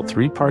special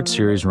 3-part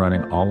series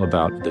running all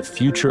about the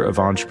future of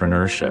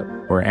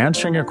entrepreneurship. We're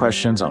answering your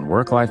questions on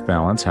work-life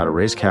balance, how to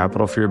raise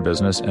capital for your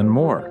business, and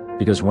more.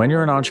 Because when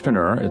you're an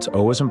entrepreneur, it's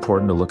always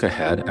important to look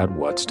ahead at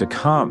what's to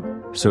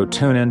come. So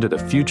tune in to the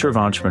Future of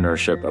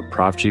Entrepreneurship, a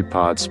Prop G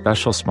Pod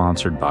special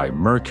sponsored by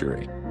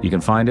Mercury. You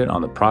can find it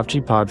on the Prop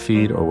G Pod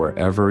feed or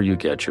wherever you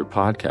get your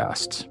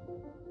podcasts.